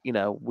when they,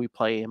 we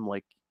play him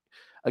like,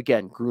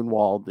 again,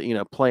 Grunwald,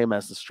 play him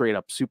as a straight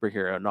up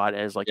superhero, not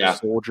as like a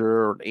soldier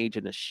or an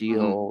agent of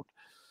S.H.I.E.L.D.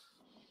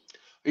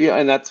 Yeah,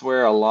 and that's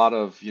where a lot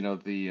of,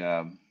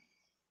 the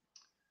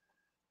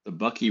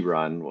Bucky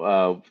run,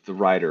 the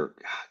writer,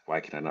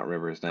 why can I not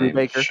remember his name?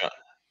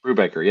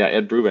 Brubaker, yeah,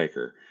 Ed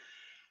Brubaker.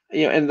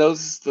 And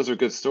those are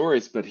good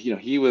stories, but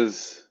he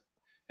was,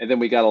 and then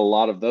we got a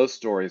lot of those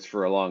stories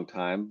for a long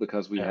time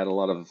because we had a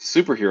lot of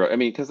superhero. I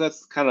mean, because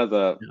that's kind of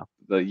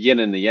the yin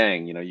and the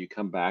yang. You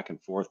come back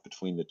and forth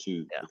between the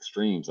two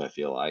extremes. I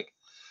feel like,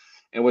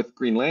 and with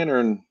Green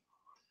Lantern,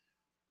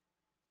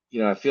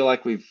 I feel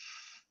like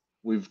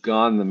we've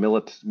gone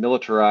the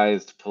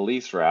militarized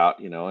police route.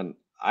 And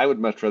I would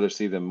much rather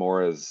see them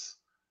more as,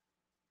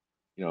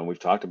 and we've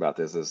talked about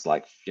this as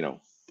like,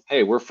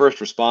 hey, we're first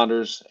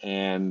responders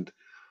and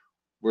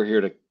we're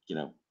here to,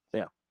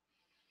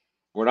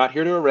 we're not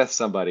here to arrest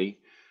somebody.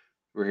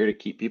 We're here to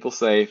keep people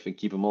safe and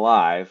keep them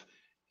alive.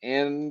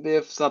 And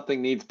if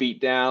something needs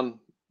beat down,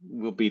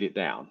 we'll beat it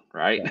down,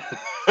 right?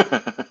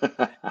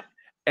 Yeah.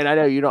 And I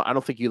know I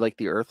don't think you like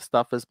the Earth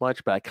stuff as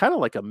much, but I kind of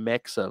like a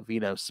mix of,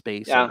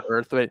 space and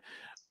Earth. But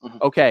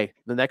okay,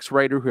 the next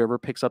writer, whoever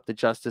picks up the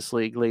Justice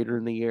League later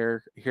in the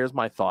year, here's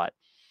my thought.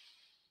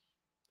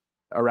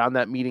 Around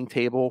that meeting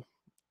table,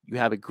 you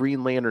have a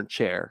Green Lantern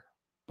chair,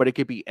 but it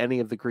could be any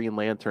of the Green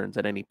Lanterns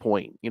at any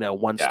point.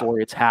 One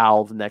story it's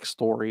Hal, the next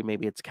story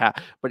maybe it's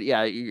Cat. But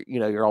yeah,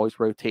 you're always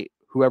rotate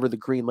whoever the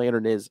Green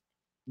Lantern is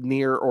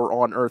near or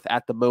on Earth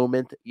at the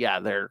moment. Yeah,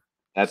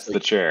 that's the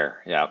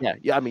chair. Yeah.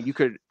 I mean,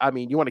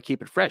 you want to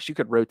keep it fresh. You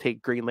could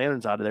rotate Green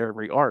Lanterns out of there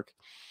every arc.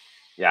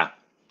 Yeah.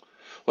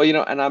 Well,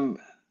 and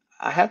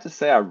I have to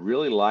say I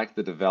really like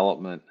the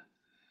development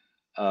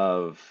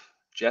of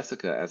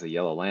Jessica as a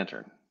Yellow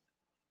Lantern.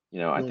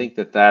 I think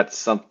that's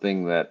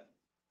something that,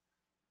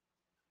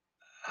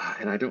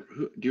 and I don't.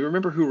 Do you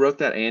remember who wrote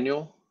that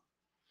annual?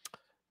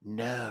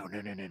 No.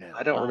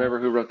 I don't remember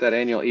who wrote that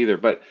annual either,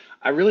 but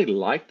I really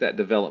like that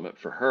development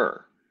for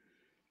her,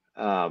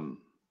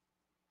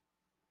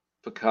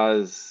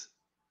 because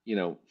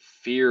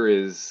fear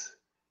is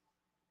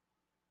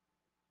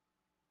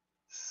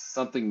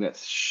something that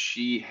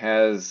she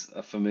has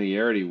a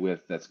familiarity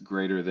with that's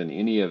greater than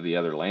any of the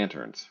other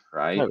lanterns,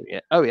 right?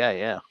 Oh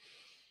yeah.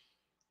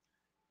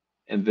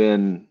 And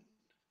then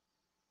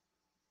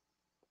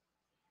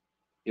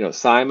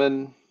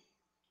Simon,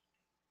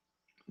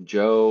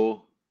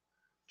 Joe,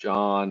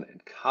 John,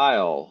 and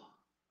Kyle,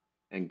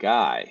 and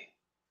Guy.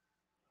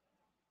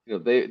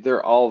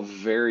 They're all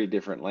very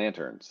different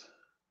lanterns.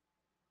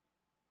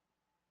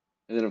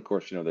 And then of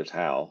course there's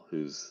Hal,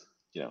 who's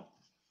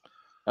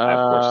I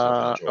of course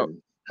love Hal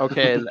Jordan.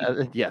 Okay,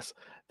 yes,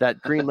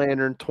 That Green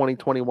Lantern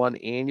 2021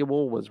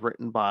 annual was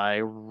written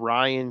by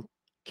Ryan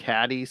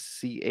Cady,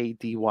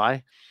 Cady.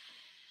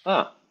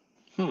 Huh.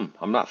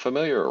 I'm not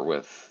familiar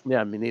with.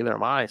 Yeah, I mean, neither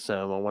am I.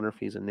 So I wonder if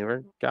he's a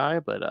newer guy.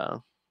 But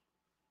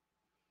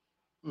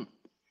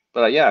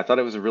yeah, I thought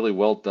it was a really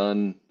well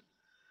done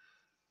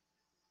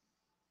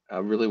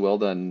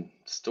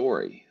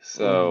story.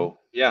 So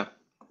yeah,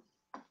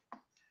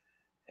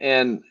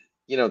 and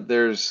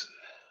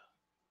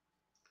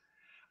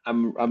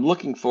I'm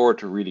looking forward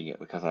to reading it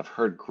because I've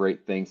heard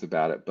great things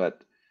about it.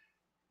 But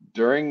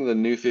during the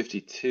New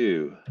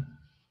 52,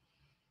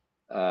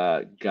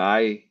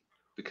 Guy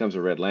becomes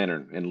a Red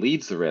Lantern and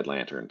leads the Red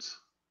Lanterns,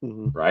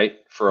 right,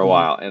 for a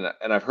while.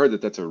 And I've heard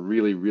that that's a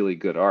really, really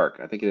good arc.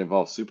 I think it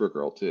involves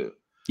Supergirl too.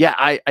 Yeah,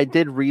 I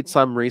did read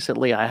some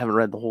recently. I haven't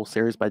read the whole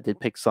series, but I did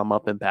pick some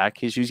up in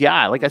back issues.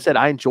 Yeah, like I said,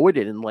 I enjoyed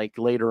it. And like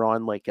later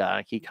on, like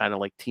he kind of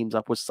like teams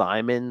up with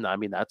Simon. I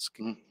mean, that's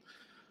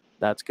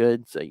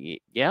good. So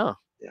yeah.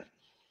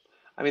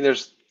 I mean,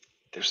 there's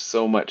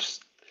so much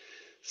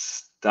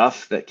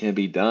stuff that can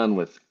be done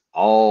with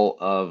all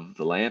of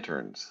the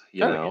lanterns.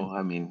 You know,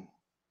 I mean,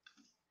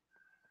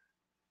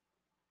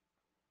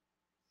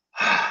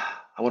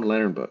 I want a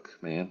Lantern book,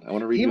 man. I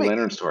want to read new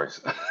Lantern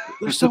stories.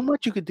 There's so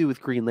much you could do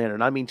with Green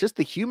Lantern. I mean, just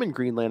the human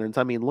Green Lanterns.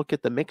 I mean, look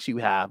at the mix you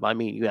have. I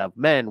mean, you have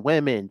men,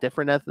 women,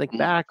 different ethnic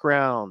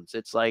backgrounds.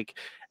 It's like,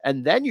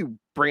 and then you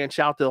branch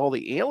out to all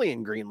the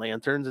alien Green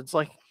Lanterns. It's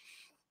like,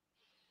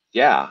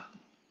 yeah.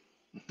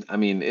 I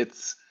mean, it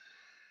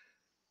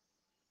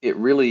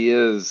really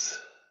is.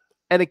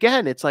 And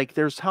again, it's like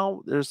there's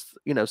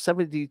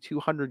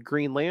 7,200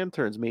 Green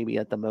Lanterns maybe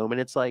at the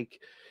moment. It's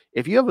like,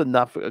 if you have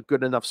a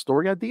good enough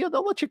story idea,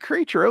 they'll let you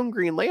create your own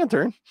Green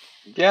Lantern.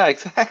 Yeah,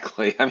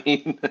 exactly. I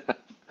mean,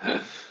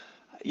 and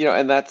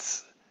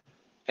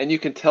you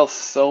can tell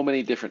so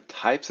many different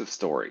types of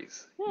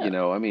stories.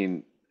 Yeah. I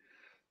mean,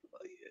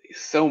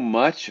 so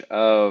much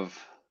of,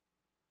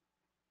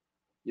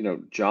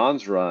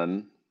 John's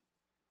run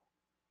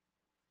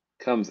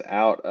comes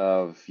out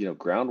of,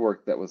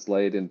 groundwork that was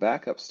laid in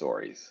backup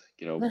stories,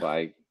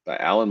 by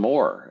Alan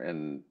Moore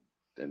and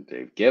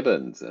Dave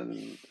Gibbons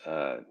and,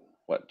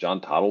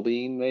 John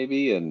Tottlebean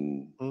maybe,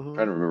 and I'm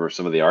trying to remember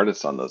some of the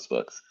artists on those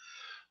books.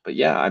 But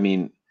yeah, I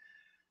mean,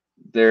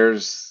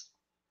 there's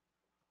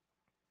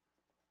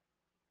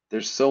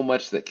so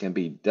much that can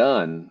be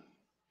done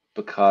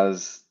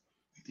because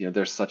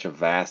there's such a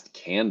vast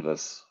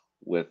canvas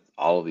with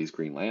all of these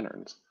Green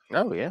Lanterns.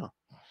 Oh yeah.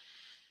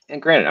 And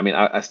granted, I mean,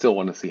 I still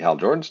want to see Hal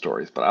Jordan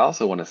stories, but I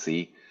also want to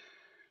see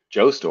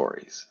Joe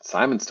stories,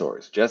 Simon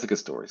stories, Jessica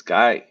stories.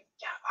 Guy,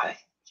 yeah,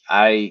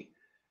 I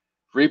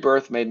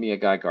Rebirth made me a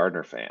Guy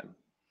Gardner fan.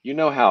 You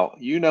know how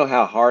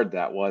hard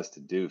that was to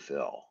do,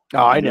 Phil.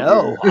 Oh, I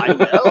know.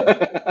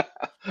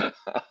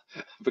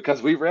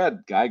 Because we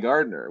read Guy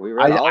Gardner. We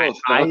read all of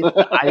them.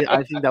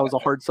 I think that was a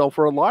hard sell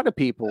for a lot of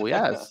people,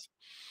 yes.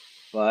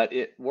 But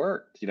it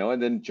worked,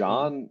 and then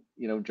John,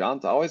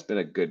 John's always been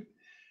a good.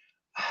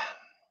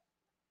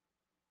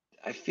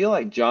 I feel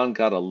like John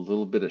got a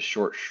little bit of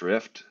short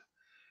shrift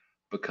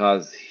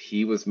because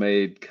he was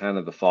made kind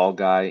of the fall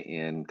guy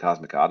in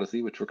Cosmic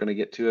Odyssey, which we're going to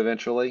get to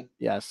eventually.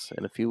 Yes,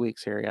 in a few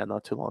weeks here. Yeah,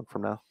 not too long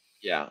from now.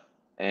 Yeah.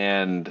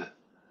 And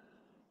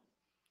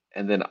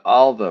then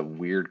all the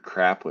weird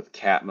crap with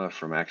Katma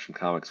from Action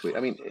Comics Weekly.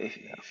 I mean,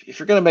 if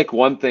you're going to make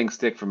one thing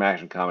stick from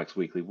Action Comics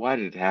Weekly, why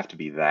did it have to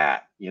be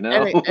that, And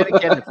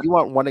again, if you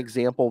want one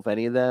example of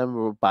any of them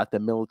about the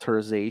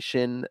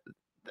militarization,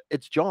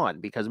 it's John,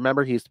 because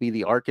remember, he used to be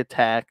the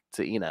architect,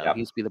 he used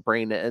to be the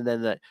brain, and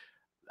then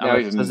now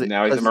he's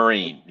a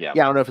Marine. Yeah.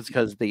 Yeah, I don't know if it's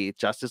because the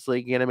Justice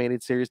League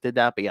animated series did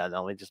that, but yeah,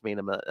 no, they just made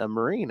him a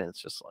Marine, and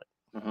it's just like,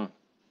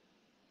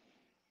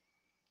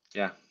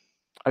 yeah.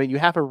 I mean, you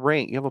have a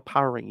ring, you have a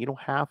power ring. You don't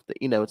have to,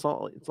 it's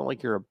not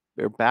like you're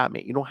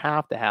Batman. You don't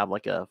have to have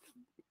like a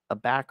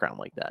background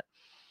like that.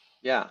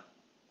 Yeah.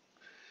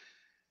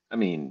 I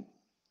mean,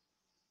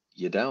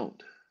 you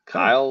don't.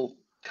 Kyle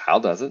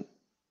doesn't.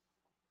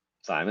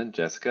 Simon,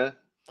 Jessica,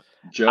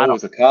 Joe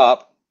is a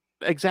cop.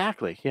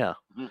 Exactly. Yeah.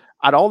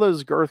 Out of all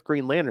those Earth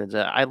Green Lanterns,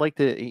 I like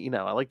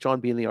I like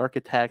John being the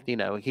architect.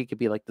 He could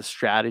be like the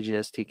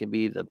strategist. He can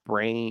be the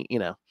brain.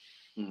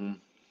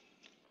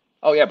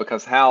 Oh yeah,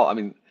 because Hal. I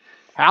mean,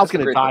 Hal's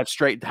going to dive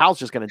straight. Hal's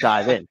just going to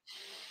dive in.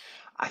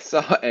 I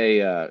saw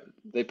they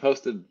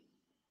posted,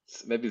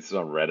 maybe this is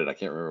on Reddit, I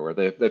can't remember where,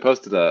 they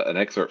posted an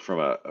excerpt from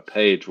a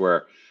page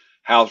where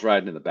Hal's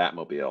riding in the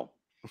Batmobile,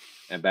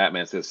 and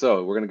Batman says,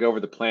 "So we're going to go over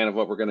the plan of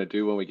what we're going to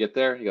do when we get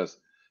there." He goes,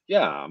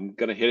 "Yeah, I'm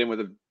going to hit him with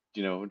a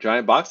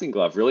giant boxing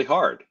glove really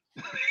hard."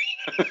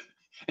 And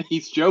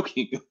he's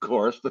joking, of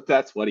course, but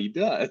that's what he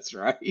does,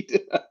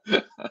 right?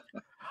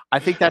 I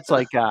think that's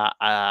like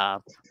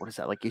what is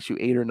that, like issue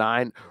 8 or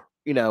 9?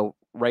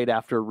 Right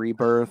after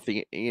Rebirth, so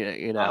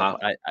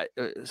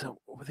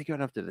were they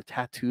going after the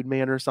Tattooed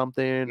Man or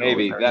something?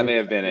 Maybe that may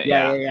have been it.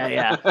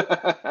 Yeah.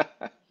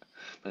 But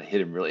I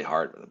hit him really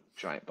hard with a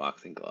giant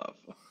boxing glove.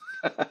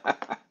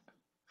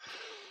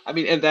 I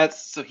mean, and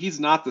so he's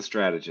not the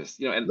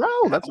strategist, and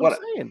no, that's what I'm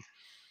saying.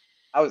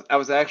 I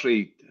was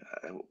actually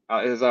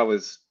as I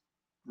was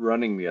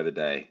running the other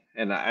day,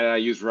 and I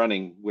use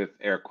running with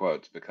air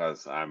quotes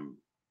because I'm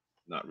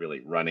not really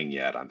running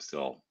yet. I'm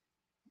still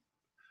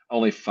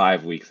only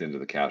 5 weeks into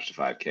the Couch to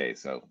 5K.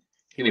 So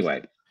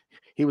anyway,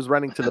 he was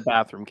running to the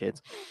bathroom,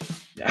 kids.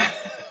 Yeah.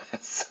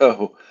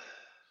 So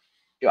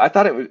I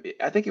thought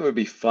I think it would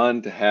be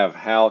fun to have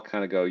Hal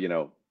kind of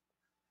go,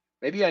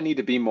 maybe I need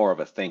to be more of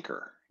a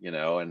thinker,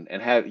 and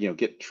have,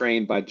 get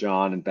trained by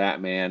John and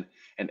Batman.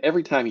 And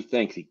every time he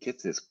thinks, he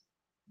gets his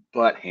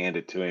butt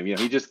handed to him.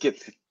 He just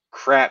gets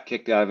crap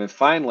kicked out of him. And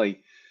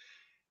finally,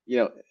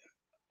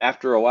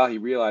 after a while, he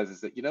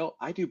realizes that,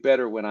 I do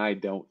better when I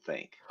don't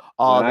think.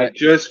 When I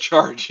just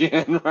charge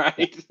in,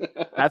 right?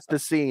 That's the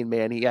scene,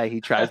 man.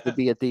 He tries to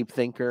be a deep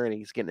thinker, and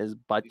he's getting his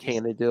butt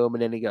handed to him,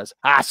 and then he goes,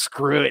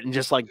 screw it, and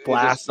just like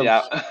blasts him.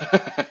 Yeah,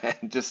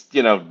 and just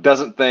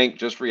doesn't think,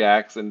 just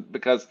reacts, and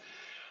because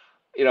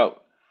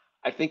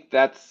I think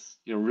that's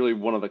really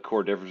one of the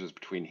core differences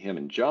between him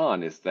and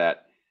John is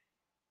that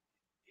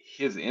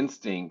his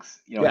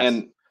instincts, yes.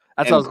 and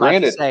that's what I was about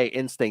to say.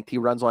 Instinct. He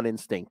runs on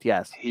instinct.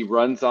 Yes, he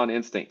runs on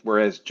instinct,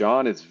 whereas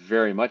John is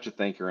very much a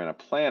thinker and a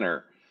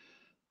planner.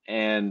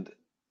 And,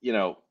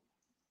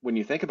 when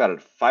you think about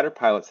it, fighter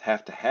pilots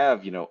have to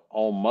have,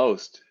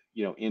 almost,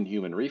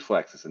 inhuman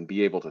reflexes and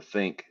be able to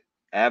think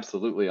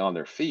absolutely on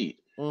their feet,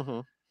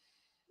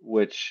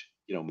 which,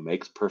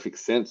 makes perfect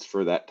sense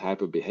for that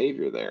type of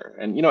behavior there.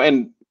 And,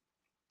 and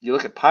you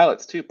look at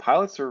pilots too.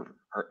 Pilots are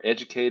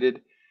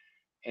educated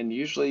and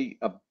usually,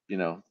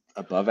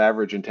 above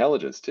average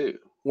intelligence too.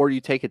 Or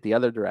you take it the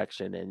other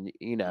direction and,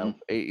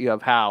 you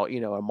have Hal,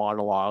 a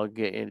monologue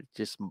and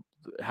just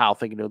Hal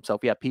thinking to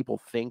himself, yeah,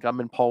 people think I'm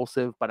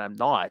impulsive, but I'm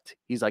not.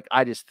 He's like,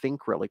 I just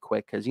think really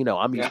quick because,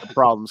 I'm used to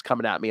problems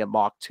coming at me at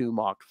Mach 2,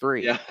 Mach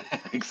 3. Yeah,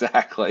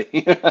 exactly.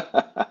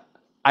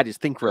 I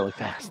just think really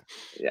fast.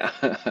 Yeah,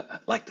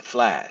 like the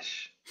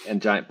Flash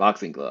and giant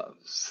boxing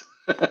gloves.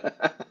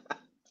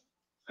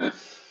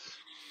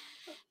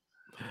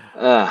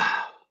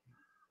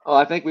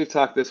 I think we've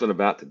talked this one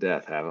about to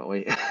death, haven't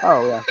we?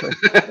 Oh, yeah.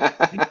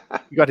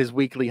 You got his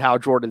weekly Hal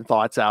Jordan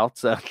thoughts out.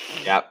 So.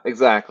 Yeah,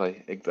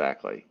 exactly.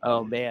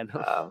 Oh, man.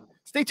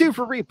 Stay tuned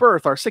for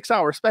Rebirth, our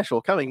 6-hour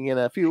special coming in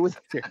a few weeks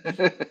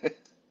here.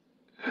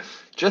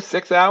 Just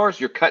 6 hours?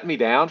 You're cutting me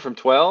down from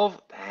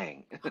 12?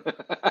 Dang.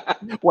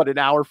 What, an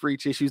hour for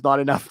each issue is not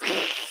enough?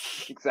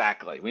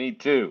 Exactly. We need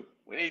two.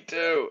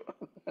 You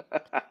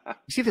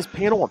see this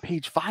panel on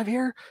page 5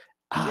 here?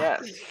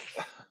 Yes.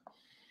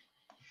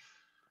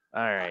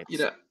 All right.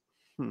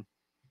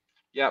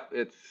 Yep.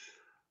 It's,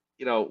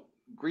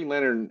 Green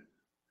Lantern,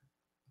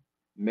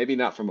 maybe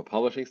not from a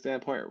publishing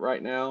standpoint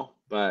right now,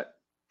 but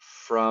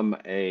from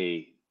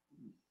a,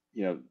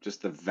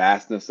 just the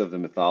vastness of the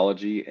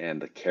mythology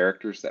and the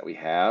characters that we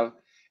have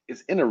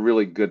is in a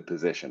really good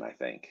position, I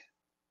think.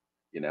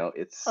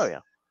 It's,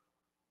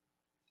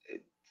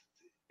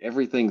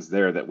 everything's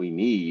there that we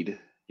need,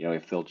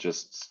 if they'll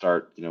just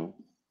start,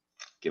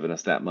 giving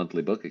us that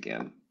monthly book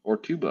again, or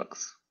 2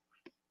 books.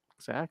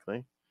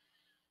 Exactly.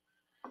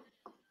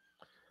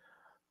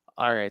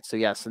 All right. So,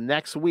 yes,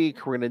 next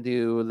week we're going to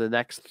do the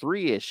next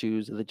 3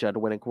 issues of the Judd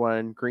Winnick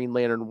one, Green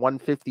Lantern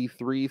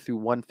 153 through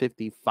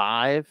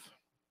 155.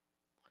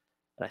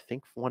 And I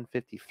think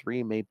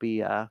 153 may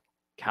be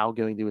Cal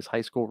going to his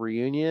high school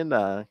reunion,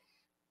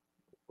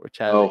 which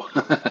has,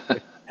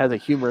 has a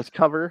humorous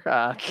cover.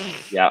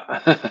 Yeah.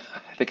 I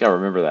think I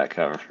remember that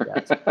cover.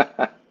 Yes.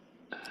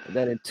 And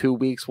then in 2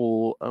 weeks,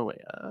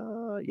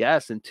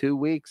 in 2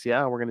 weeks,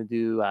 we're going to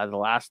do the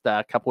last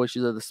couple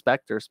issues of the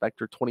Spectre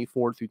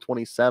 24 through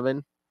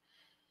 27.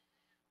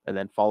 And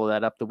then follow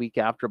that up the week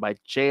after by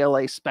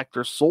JLA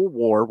Spectre Soul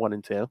War 1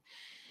 and 2.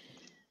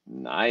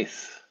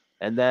 Nice.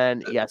 And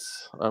then,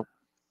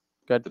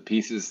 good. The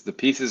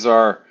pieces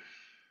are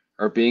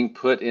being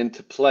put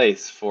into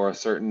place for a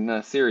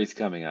certain series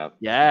coming up.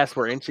 Yes,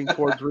 we're inching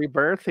towards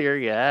Rebirth here.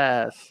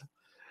 Yes.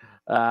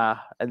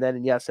 And then,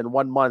 in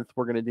 1 month,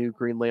 we're going to do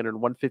Green Lantern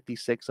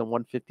 156 and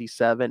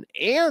 157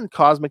 and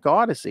Cosmic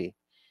Odyssey.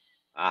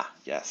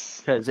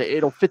 Yes. Because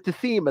it'll fit the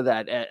theme of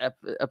that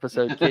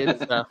episode,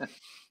 kids.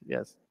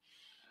 Yes.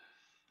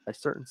 By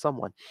certain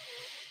someone.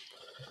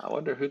 I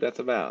wonder who that's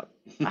about.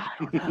 I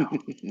don't know.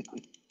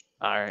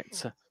 All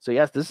right. So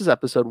yes, this is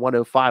episode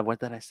 105. What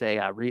did I say?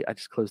 I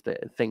just closed the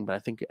thing, but I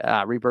think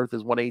Rebirth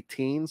is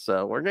 118.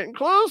 So we're getting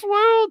close,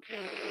 Will.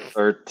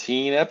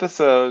 13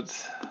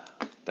 episodes.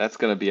 That's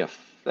gonna be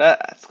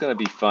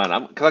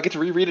fun. Because I get to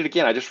reread it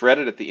again. I just read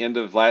it at the end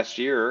of last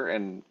year,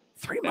 and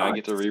 3 months. Now I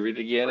get to reread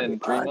it again in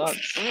 3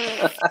 months.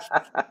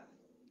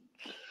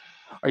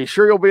 Are you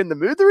sure you'll be in the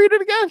mood to read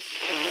it again?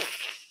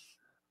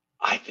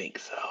 I think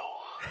so.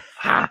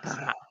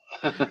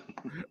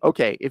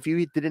 Okay, if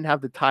you didn't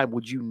have the time,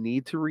 would you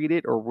need to read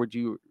it, or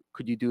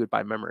could you do it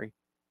by memory?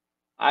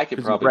 I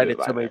could probably read do it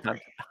by so many memory.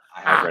 times.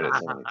 I have read it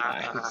so many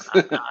times.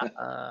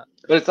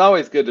 But it's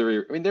always good to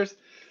read. I mean, there's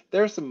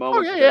some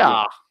moments.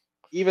 Yeah.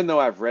 Even though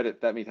I've read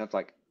it that many times,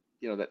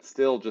 that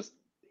still just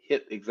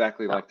hit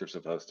exactly like they're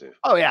supposed to.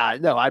 Oh yeah,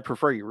 no, I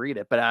prefer you read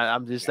it, but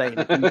I'm just saying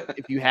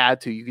if you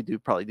had to, you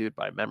could probably do it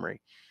by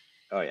memory.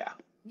 Oh yeah.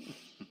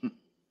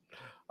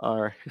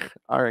 All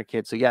right,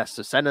 kids. So yes,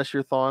 so send us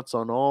your thoughts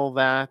on all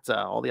that,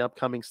 all the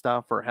upcoming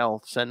stuff for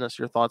health. Send us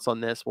your thoughts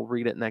on this. We'll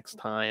read it next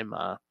time.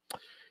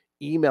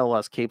 Email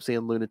us,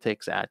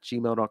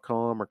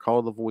 CapesandLunatics@gmail.com, or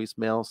call the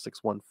voicemail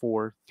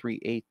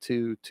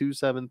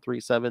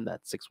 614-382-2737.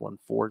 That's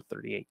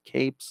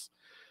 614-38-CAPES.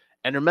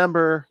 And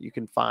remember, you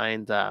can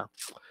find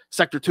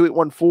Sector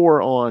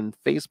 2814 on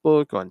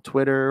Facebook, on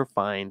Twitter.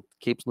 Find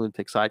Capes and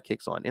Lunatics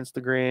Sidekicks on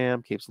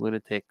Instagram, Capes and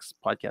Lunatics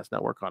Podcast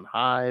Network on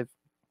Hive.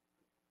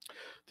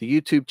 The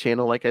YouTube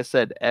channel, like I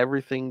said,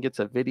 everything gets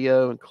a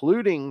video,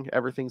 including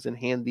everything's in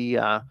handy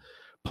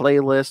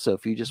playlist. So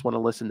if you just want to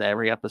listen to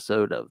every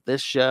episode of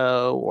this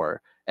show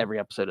or every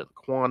episode of the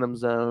Quantum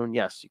Zone,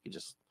 yes, you can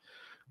just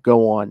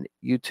go on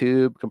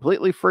YouTube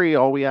completely free.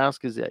 All we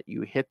ask is that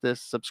you hit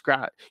this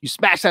subscribe, you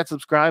smash that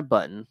subscribe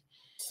button.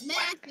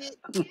 Smash it.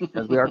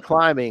 Because we are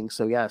climbing.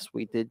 So yes,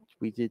 we did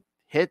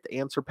hit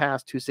and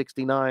surpass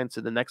 269.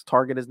 So the next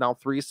target is now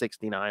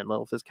 369.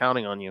 Lilith is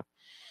counting on you.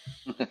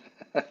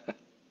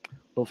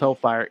 Lilith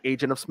Hellfire,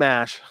 Agent of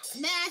Smash.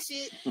 Smash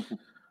it.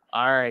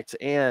 All right.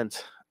 And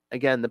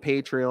again, the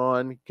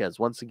Patreon, because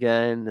once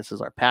again, this is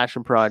our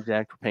passion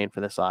project. We're paying for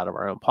this out of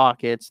our own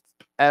pockets.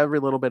 Every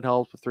little bit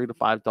helps. With $3 to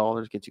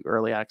 $5 gets you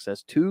early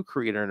access to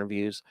creator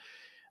interviews,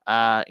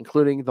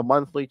 including the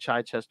monthly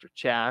Chichester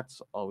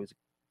chats. Always a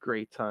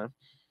great time.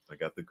 I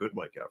got the good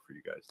mic out for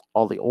you guys.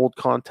 All the old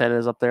content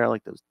is up there,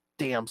 like those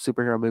damn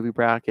superhero movie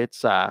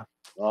brackets.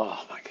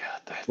 Oh my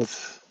God,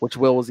 which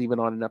Will was even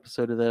on an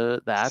episode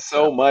of that.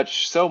 So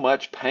much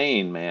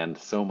pain, man.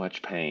 So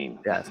much pain.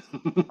 Yes.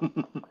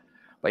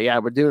 But yeah,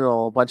 we're doing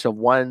a bunch of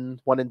one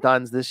and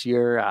dones this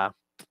year.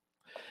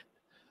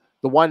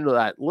 The one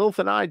that Lilith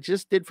and I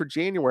just did for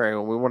January,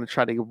 when we want to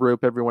try to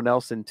rope everyone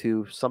else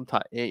into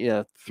sometime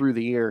through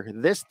the year.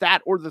 This,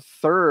 that, or the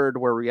third,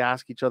 where we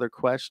ask each other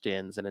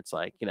questions, and it's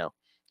like, do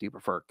you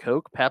prefer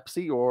Coke,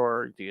 Pepsi,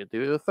 or do you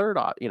do the third?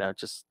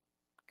 Just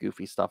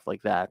goofy stuff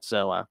like that.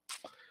 So,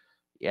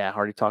 yeah,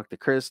 already talked to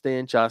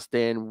Kristen,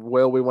 Justin.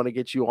 Will, we want to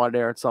get you on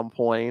there at some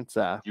point.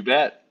 You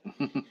bet.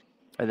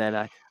 And then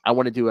I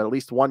want to do at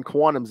least one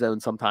Quantum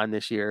Zone sometime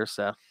this year.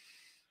 So.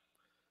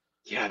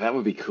 Yeah, that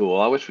would be cool.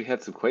 I wish we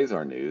had some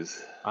Quasar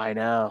news. I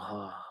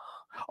know.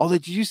 Oh,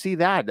 did you see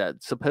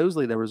that?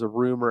 Supposedly there was a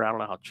rumor. I don't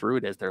know how true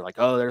it is. They're like,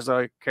 oh, there's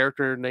a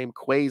character named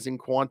Quaz in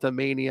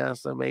Quantumania,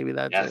 so maybe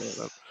that's yes.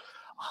 it.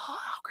 Oh,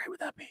 how great would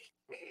that be?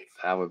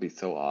 That would be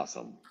so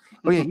awesome.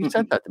 Oh yeah, you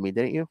sent that to me,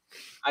 didn't you?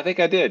 I think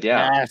I did.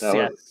 Yeah.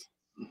 Yes.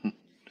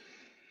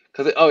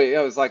 Because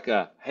it was like,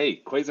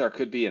 hey, Quasar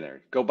could be in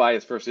there. Go buy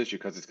his first issue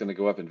because it's going to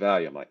go up in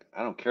value. I'm like,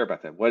 I don't care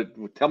about that. What?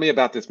 Tell me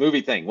about this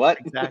movie thing. What?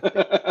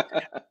 Exactly.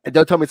 And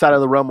don't tell me it's out of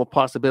the realm of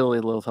possibility,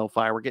 Lilith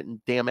Hellfire. We're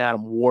getting damn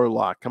Adam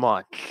Warlock. Come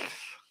on.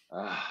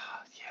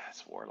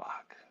 Yes,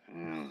 Warlock.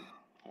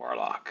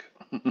 Warlock.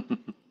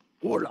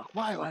 Warlock.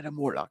 Why Adam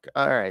Warlock?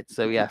 All right.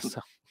 So yes.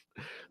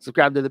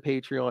 Subscribe to the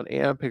Patreon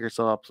and pick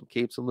yourself up some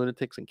Capes and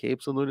Lunatics and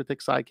Capes and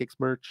Lunatics Sidekicks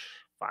merch.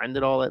 Find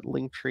it all at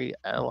Linktree,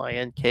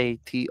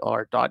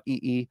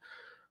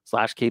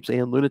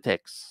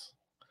 linktr.ee/Capes-and-Lunatics.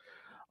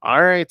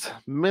 All right,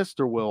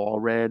 Mr. Will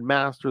Allred,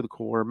 master of the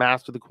core,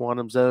 master of the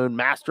Quantum Zone,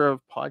 master of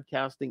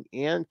podcasting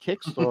and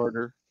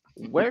Kickstarter.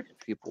 Where can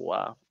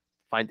people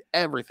find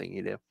everything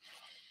you do?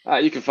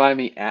 You can find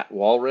me at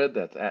Walred.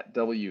 That's at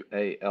WALLRED.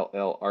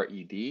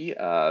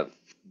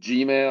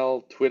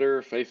 Gmail,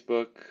 Twitter,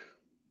 Facebook.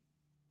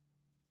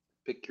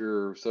 Pick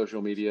your social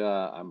media.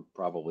 I'm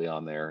probably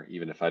on there,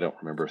 even if I don't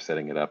remember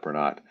setting it up or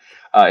not.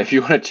 If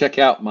you want to check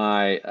out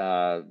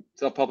my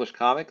self-published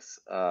comics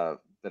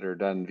that are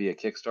done via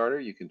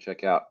Kickstarter, you can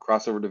check out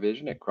Crossover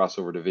Division at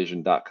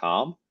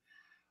crossoverdivision.com.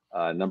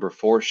 Number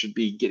 4 should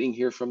be getting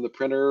here from the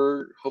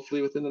printer,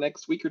 hopefully within the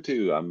next week or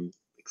two. I'm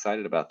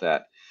excited about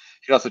that.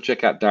 You can also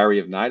check out Diary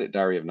of Night at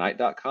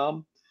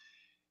diaryofnight.com.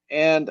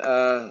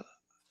 And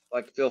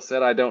like Phil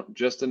said, I don't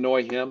just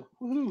annoy him.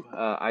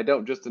 I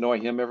don't just annoy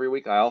him every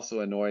week. I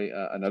also annoy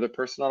another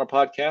person on a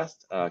podcast,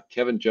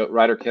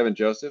 writer Kevin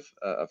Joseph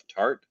of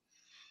Tart.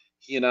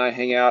 He and I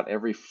hang out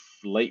every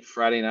late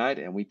Friday night,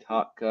 and we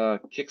talk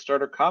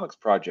Kickstarter comics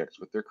projects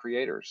with their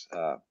creators,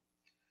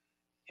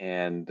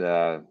 and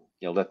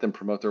let them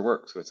promote their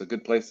work. So it's a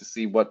good place to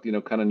see what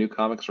kind of new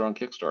comics are on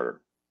Kickstarter.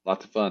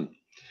 Lots of fun.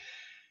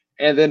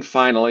 And then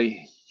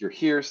finally, you're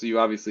here, so you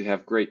obviously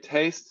have great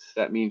taste.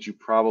 That means you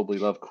probably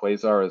love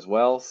Quasar as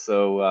well.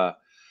 So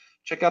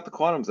check out the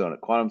Quantum Zone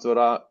at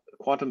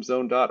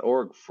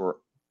quantumzone.org for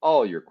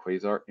all your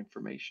Quasar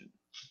information.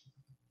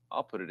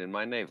 I'll put it in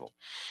my navel.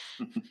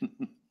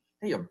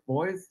 Hey,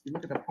 boys, you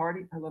look at the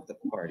party? I love the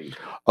party.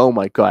 Oh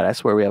my God, I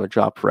swear we have a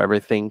drop for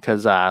everything,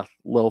 because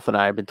Lilith and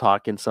I have been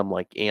talking some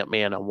like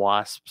Ant-Man and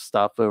Wasp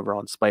stuff over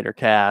on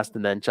Spider-Cast,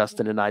 and then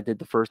Justin and I did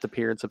the first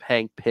appearance of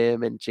Hank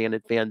Pym and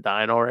Janet Van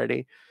Dyne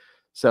already.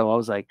 So I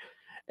was like,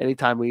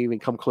 anytime we even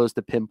come close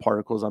to Pym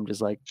particles, I'm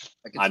just like,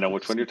 I know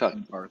which one you're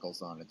talking.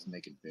 Particles on it to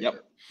make it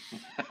Yep.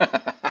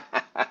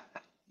 bigger.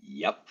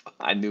 Yep,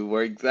 I knew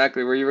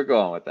exactly where you were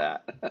going with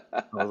that.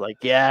 I was like,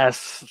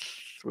 yes,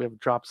 we have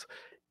drops.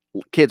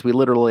 Kids, we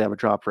literally have a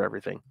drop for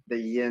everything. The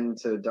yin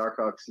to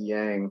Darkhawk's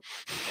yang.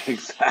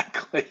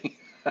 Exactly.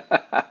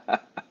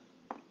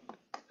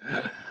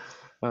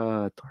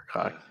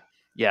 Darkhawk.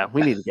 Yeah,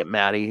 we need to get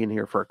Maddie in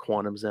here for a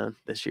Quantum Zone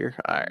this year.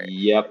 All right.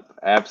 Yep,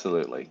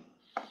 absolutely.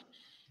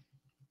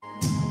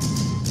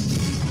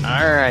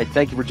 All right.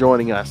 Thank you for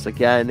joining us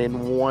again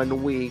in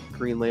 1 week.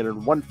 Green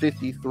Lantern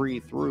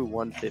 153 through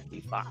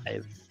 155.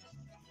 And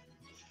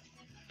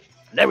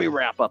then we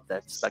wrap up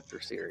that Spectre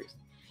series.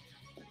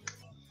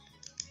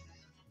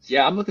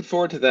 Yeah, I'm looking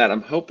forward to that.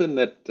 I'm hoping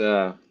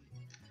that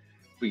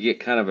we get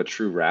kind of a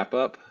true wrap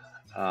up.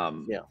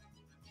 Yeah.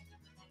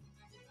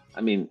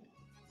 I mean,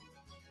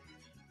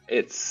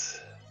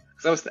 it's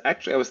because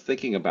I was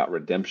thinking about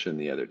Redemption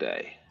the other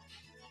day,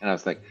 and I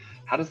was like,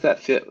 how does that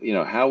fit?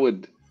 How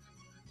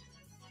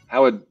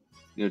would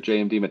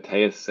JMD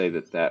Mateus say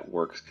that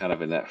works kind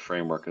of in that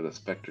framework of the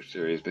Spectre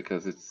series,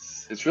 because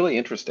it's really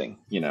interesting.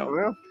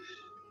 Well,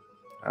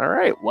 all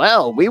right.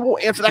 Well, we will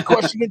answer that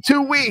question in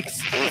 2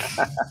 weeks.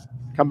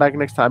 Come back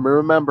next time. And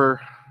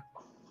remember,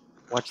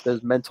 watch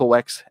those mental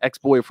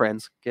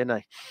ex-boyfriends. Good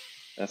night.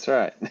 That's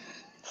right.